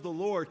altar of the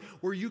Lord,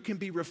 where you can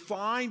be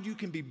refined, you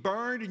can be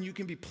burned, and you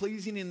can be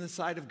pleasing in the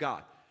sight of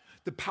God.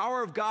 The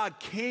power of God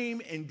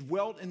came and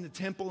dwelt in the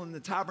temple and the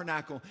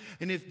tabernacle.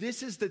 And if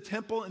this is the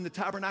temple and the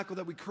tabernacle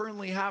that we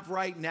currently have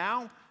right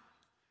now,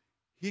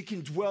 he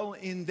can dwell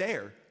in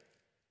there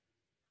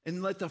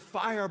and let the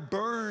fire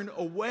burn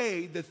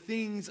away the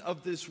things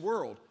of this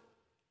world.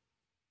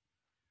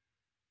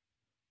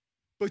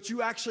 But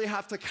you actually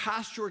have to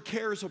cast your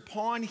cares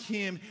upon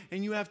him,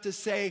 and you have to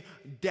say,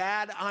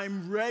 Dad,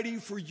 I'm ready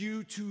for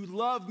you to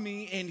love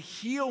me and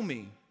heal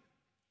me.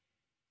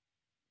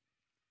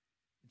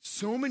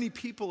 So many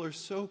people are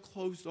so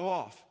closed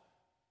off.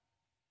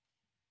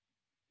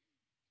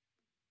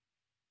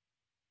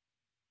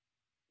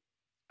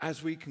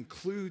 As we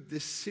conclude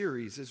this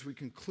series, as we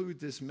conclude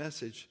this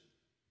message,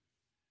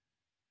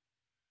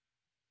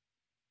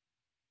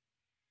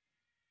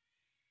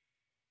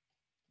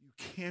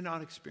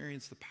 cannot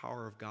experience the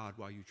power of God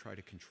while you try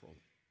to control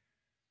it.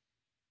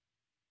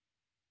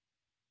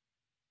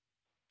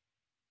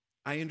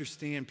 I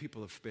understand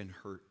people have been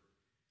hurt.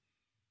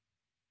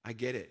 I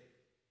get it.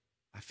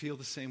 I feel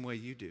the same way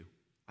you do.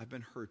 I've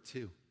been hurt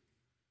too.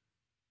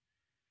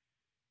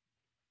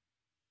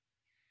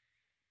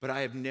 But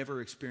I have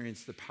never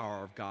experienced the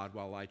power of God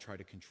while I try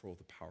to control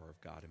the power of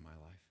God in my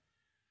life.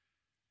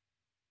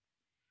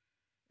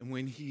 And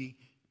when he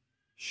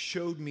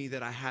showed me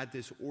that I had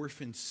this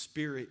orphan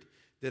spirit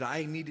that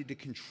I needed to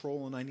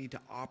control and I need to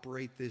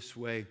operate this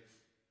way,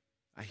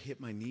 I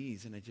hit my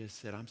knees and I just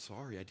said, I'm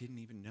sorry, I didn't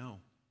even know.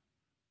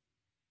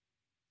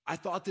 I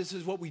thought this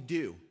is what we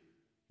do.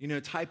 You know,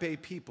 type A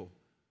people.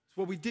 It's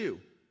what we do.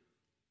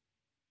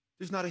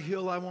 There's not a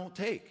hill I won't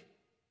take.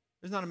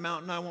 There's not a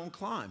mountain I won't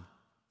climb.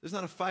 There's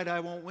not a fight I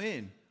won't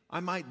win.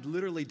 I might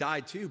literally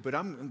die too, but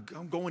I'm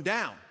going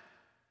down.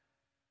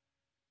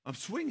 I'm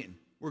swinging.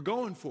 We're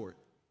going for it.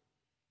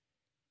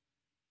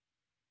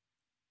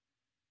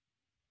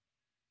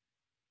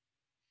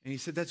 And he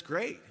said, that's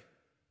great.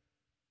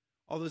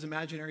 All those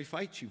imaginary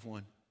fights you've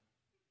won.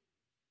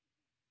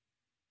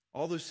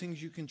 All those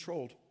things you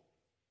controlled.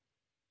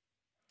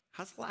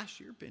 How's the last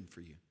year been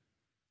for you?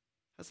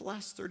 How's the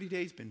last 30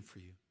 days been for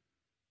you?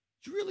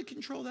 Did you really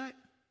control that?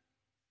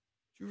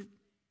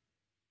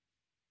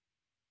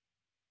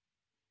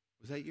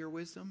 Was that your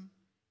wisdom?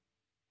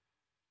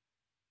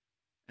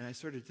 And I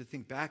started to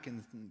think back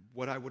and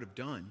what I would have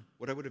done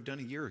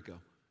a year ago.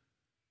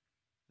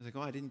 I was like,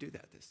 oh, I didn't do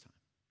that this time.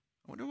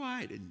 I wonder why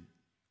I didn't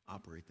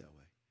operate that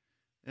way.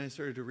 And I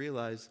started to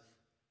realize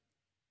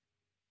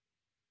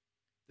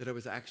that I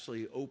was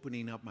actually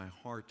opening up my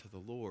heart to the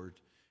Lord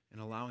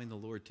and allowing the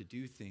Lord to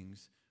do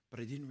things,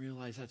 but I didn't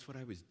realize that's what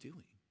I was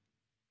doing.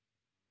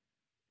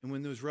 And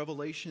when those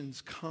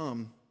revelations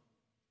come,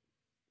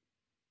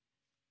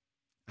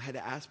 I had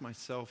to ask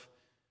myself,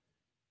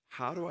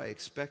 how do I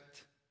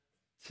expect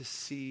to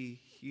see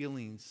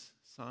healings,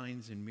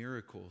 signs, and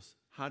miracles?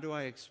 How do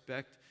I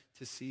expect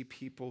to see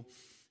people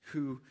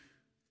who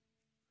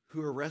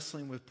are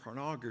wrestling with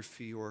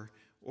pornography or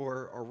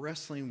are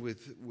wrestling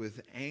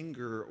with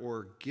anger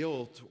or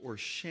guilt or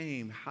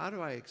shame? How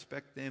do I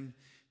expect them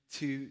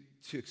to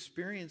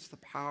experience the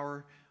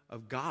power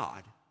of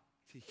God,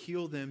 to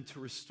heal them, to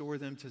restore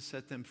them, to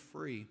set them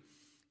free,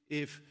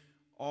 if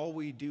all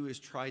we do is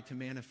try to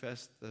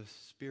manifest the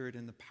Spirit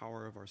and the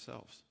power of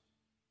ourselves?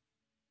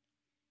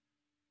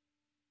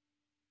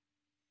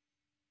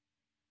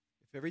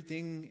 If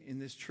everything in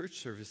this church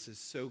service is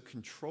so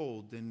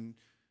controlled, then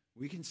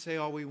We can say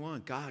all we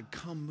want. God,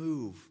 come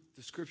move.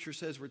 The scripture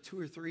says where 2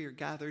 or 3 are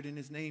gathered in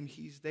his name,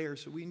 he's there.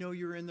 So we know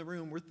you're in the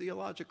room. We're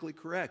theologically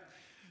correct.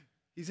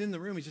 He's in the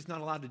room. He's just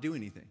not allowed to do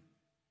anything.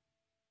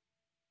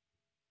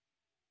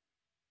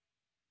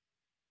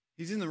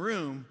 He's in the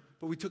room,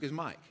 but we took his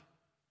mic.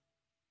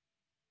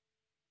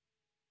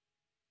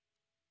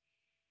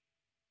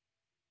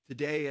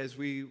 Today, as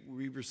we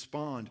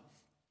respond,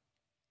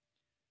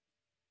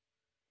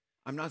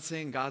 I'm not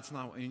saying God's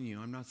not in you.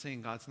 I'm not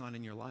saying God's not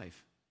in your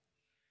life.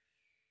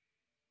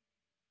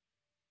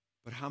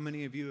 But how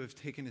many of you have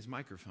taken his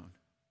microphone?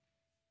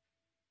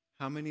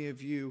 How many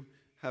of you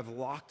have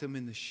locked him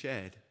in the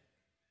shed?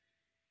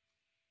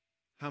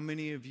 How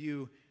many of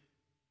you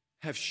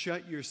have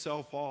shut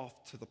yourself off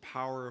to the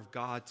power of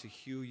God to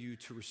heal you,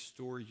 to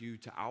restore you,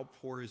 to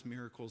outpour his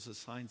miracles, his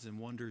signs and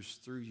wonders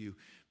through you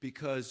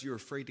because you're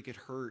afraid to get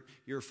hurt?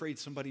 You're afraid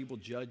somebody will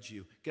judge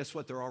you. Guess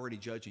what? They're already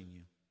judging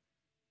you.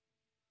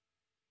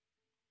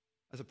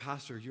 As a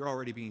pastor, you're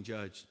already being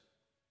judged.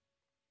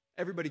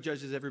 Everybody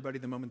judges everybody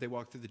the moment they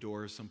walk through the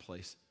door of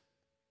someplace.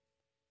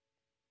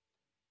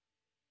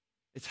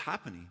 It's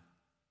happening.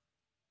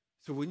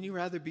 So wouldn't you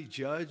rather be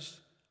judged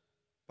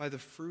by the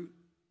fruit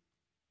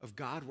of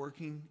God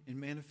working and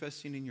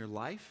manifesting in your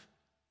life?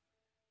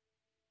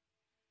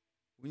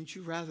 Wouldn't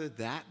you rather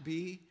that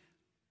be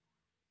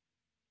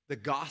the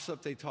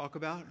gossip they talk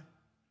about?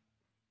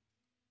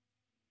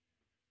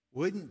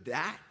 Wouldn't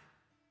that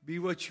be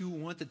what you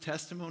want the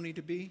testimony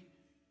to be?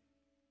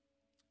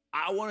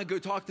 I want to go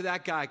talk to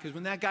that guy because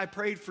when that guy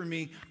prayed for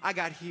me, I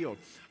got healed.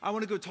 I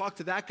want to go talk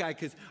to that guy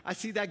because I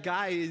see that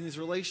guy in his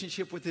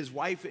relationship with his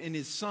wife and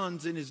his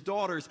sons and his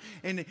daughters.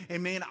 And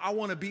man, I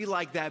want to be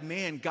like that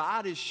man.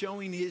 God is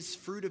showing his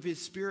fruit of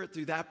his spirit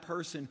through that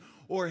person.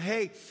 Or,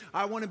 hey,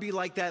 I want to be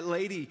like that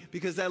lady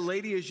because that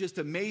lady is just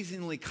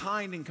amazingly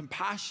kind and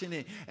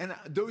compassionate. And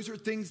those are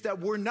things that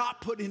were not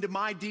put into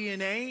my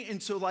DNA.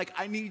 And so,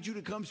 I need you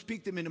to come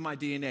speak them into my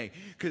DNA.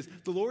 Because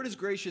the Lord is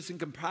gracious and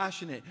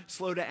compassionate,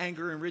 slow to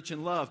anger and rich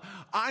in love.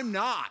 I'm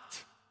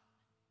not.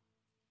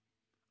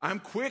 I'm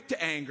quick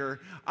to anger.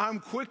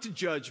 I'm quick to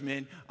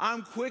judgment.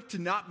 I'm quick to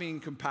not being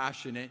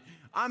compassionate.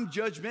 I'm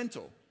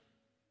judgmental.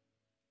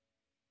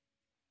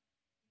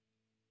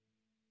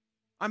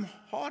 I'm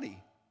haughty.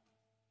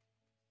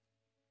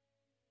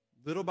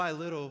 Little by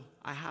little,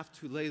 I have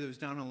to lay those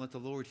down and let the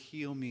Lord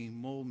heal me,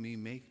 mold me,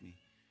 make me.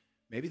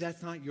 Maybe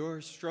that's not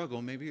your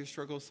struggle. Maybe your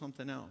struggle is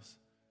something else.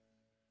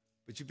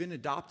 But you've been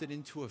adopted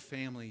into a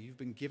family. You've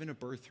been given a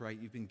birthright.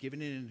 You've been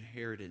given an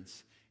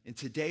inheritance. And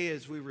today,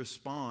 as we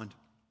respond,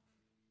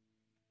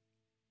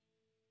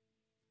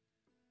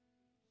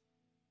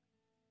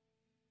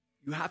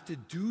 you have to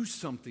do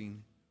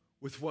something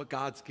with what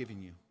God's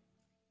given you.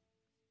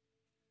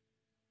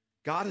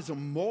 God is a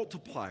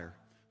multiplier.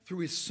 Through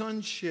his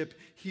sonship,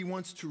 he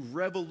wants to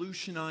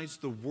revolutionize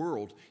the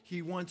world.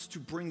 He wants to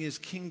bring his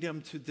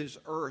kingdom to this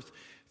earth.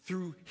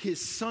 Through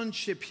his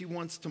sonship, he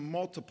wants to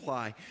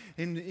multiply.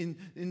 In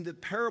the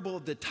parable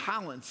of the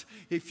talents,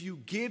 if you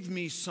give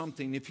me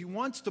something, if he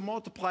wants to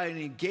multiply and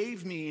he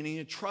gave me and he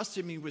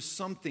entrusted me with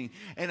something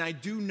and I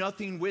do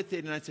nothing with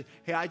it and I said,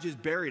 hey, I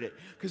just buried it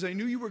because I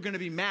knew you were going to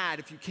be mad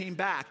if you came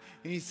back.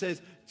 And he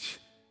says,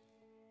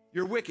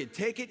 you're wicked.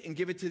 Take it and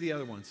give it to the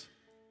other ones.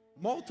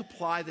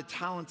 Multiply the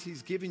talents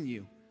he's given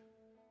you.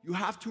 You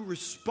have to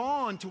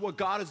respond to what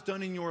God has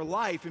done in your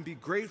life and be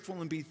grateful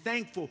and be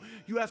thankful.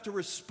 You have to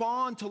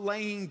respond to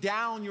laying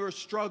down your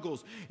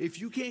struggles. If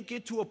you can't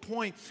get to a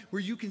point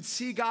where you can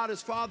see God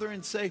as Father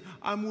and say,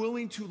 I'm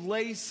willing to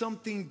lay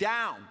something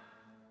down.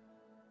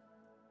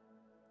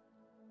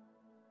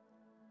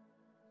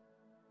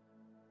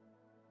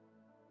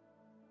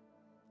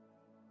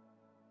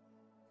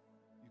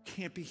 You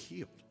can't be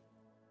healed.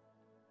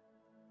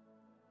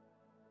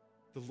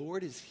 The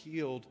Lord has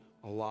healed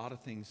a lot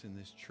of things in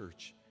this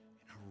church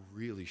in a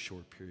really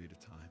short period of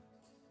time.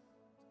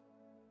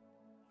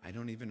 I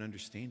don't even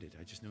understand it.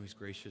 I just know he's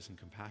gracious and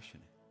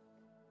compassionate.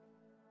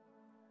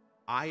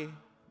 I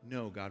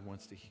know God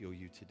wants to heal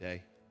you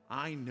today.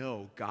 I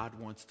know God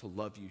wants to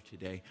love you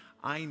today.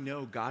 I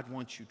know God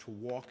wants you to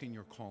walk in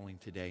your calling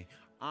today.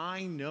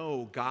 I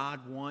know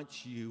God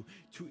wants you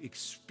to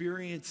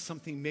experience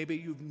something maybe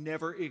you've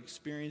never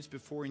experienced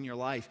before in your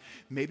life.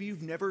 Maybe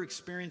you've never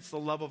experienced the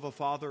love of a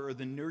father or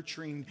the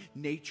nurturing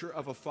nature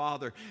of a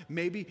father.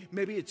 Maybe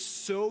it's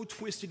so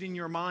twisted in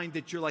your mind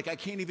that you're like, I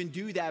can't even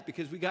do that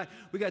because we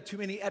got too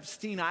many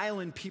Epstein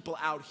Island people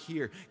out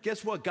here.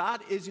 Guess what?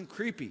 God isn't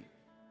creepy.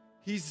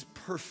 He's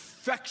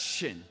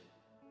perfection.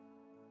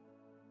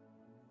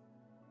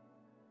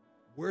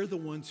 We're the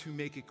ones who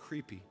make it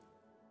creepy.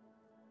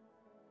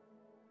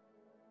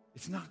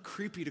 It's not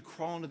creepy to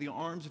crawl into the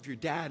arms of your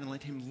dad and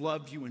let him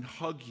love you and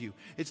hug you.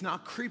 It's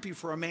not creepy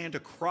for a man to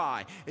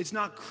cry. It's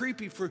not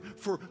creepy for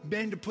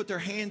men to put their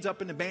hands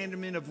up in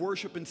abandonment of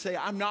worship and say,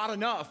 I'm not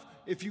enough.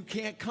 If you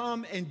can't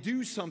come and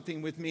do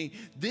something with me,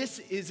 this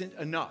isn't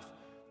enough.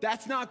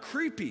 That's not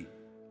creepy.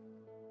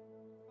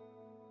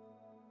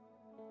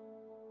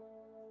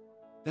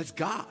 That's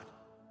God.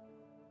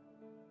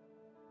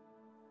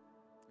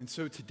 And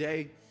so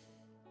today,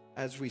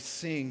 as we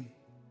sing,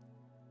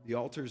 the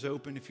altar's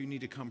open. If you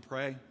need to come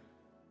pray,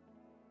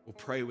 we'll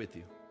pray with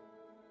you.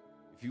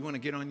 If you want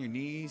to get on your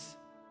knees,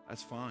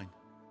 that's fine.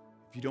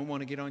 If you don't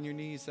want to get on your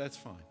knees, that's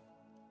fine.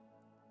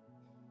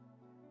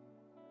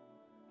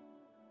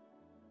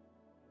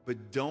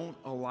 But don't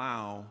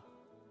allow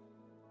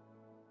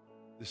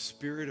the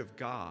Spirit of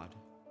God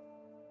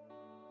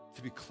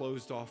to be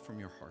closed off from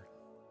your heart.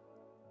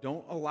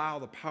 Don't allow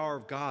the power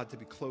of God to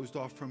be closed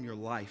off from your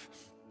life.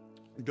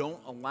 Don't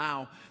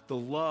allow the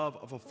love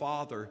of a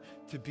father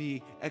to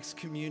be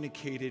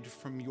excommunicated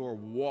from your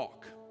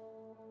walk.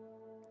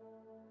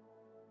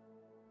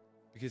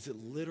 Because it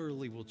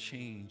literally will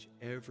change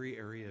every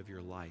area of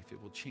your life.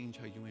 It will change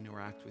how you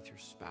interact with your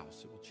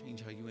spouse. It will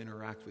change how you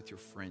interact with your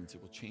friends.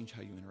 It will change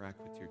how you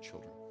interact with your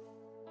children.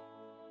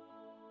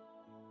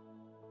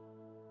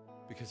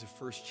 Because it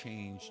first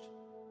changed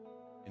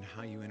in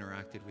how you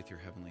interacted with your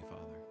Heavenly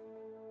Father.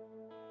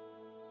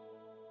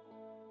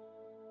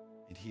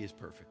 And He is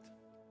perfect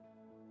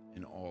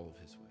in all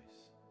of His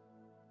ways.